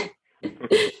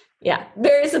 Yeah,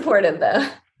 very supportive though.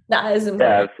 That is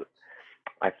important. Yeah,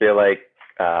 I feel like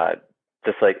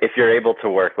just like if you're able to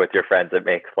work with your friends, it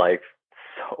makes life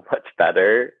so much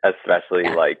better, especially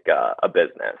Yeah. like a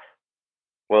business.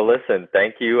 Well, listen,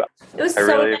 thank you. It was I so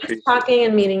really nice appreciate. talking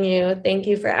and meeting you. Thank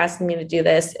you for asking me to do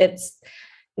this. It's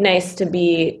nice to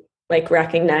be like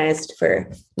recognized for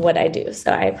what I do.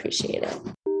 So I appreciate it.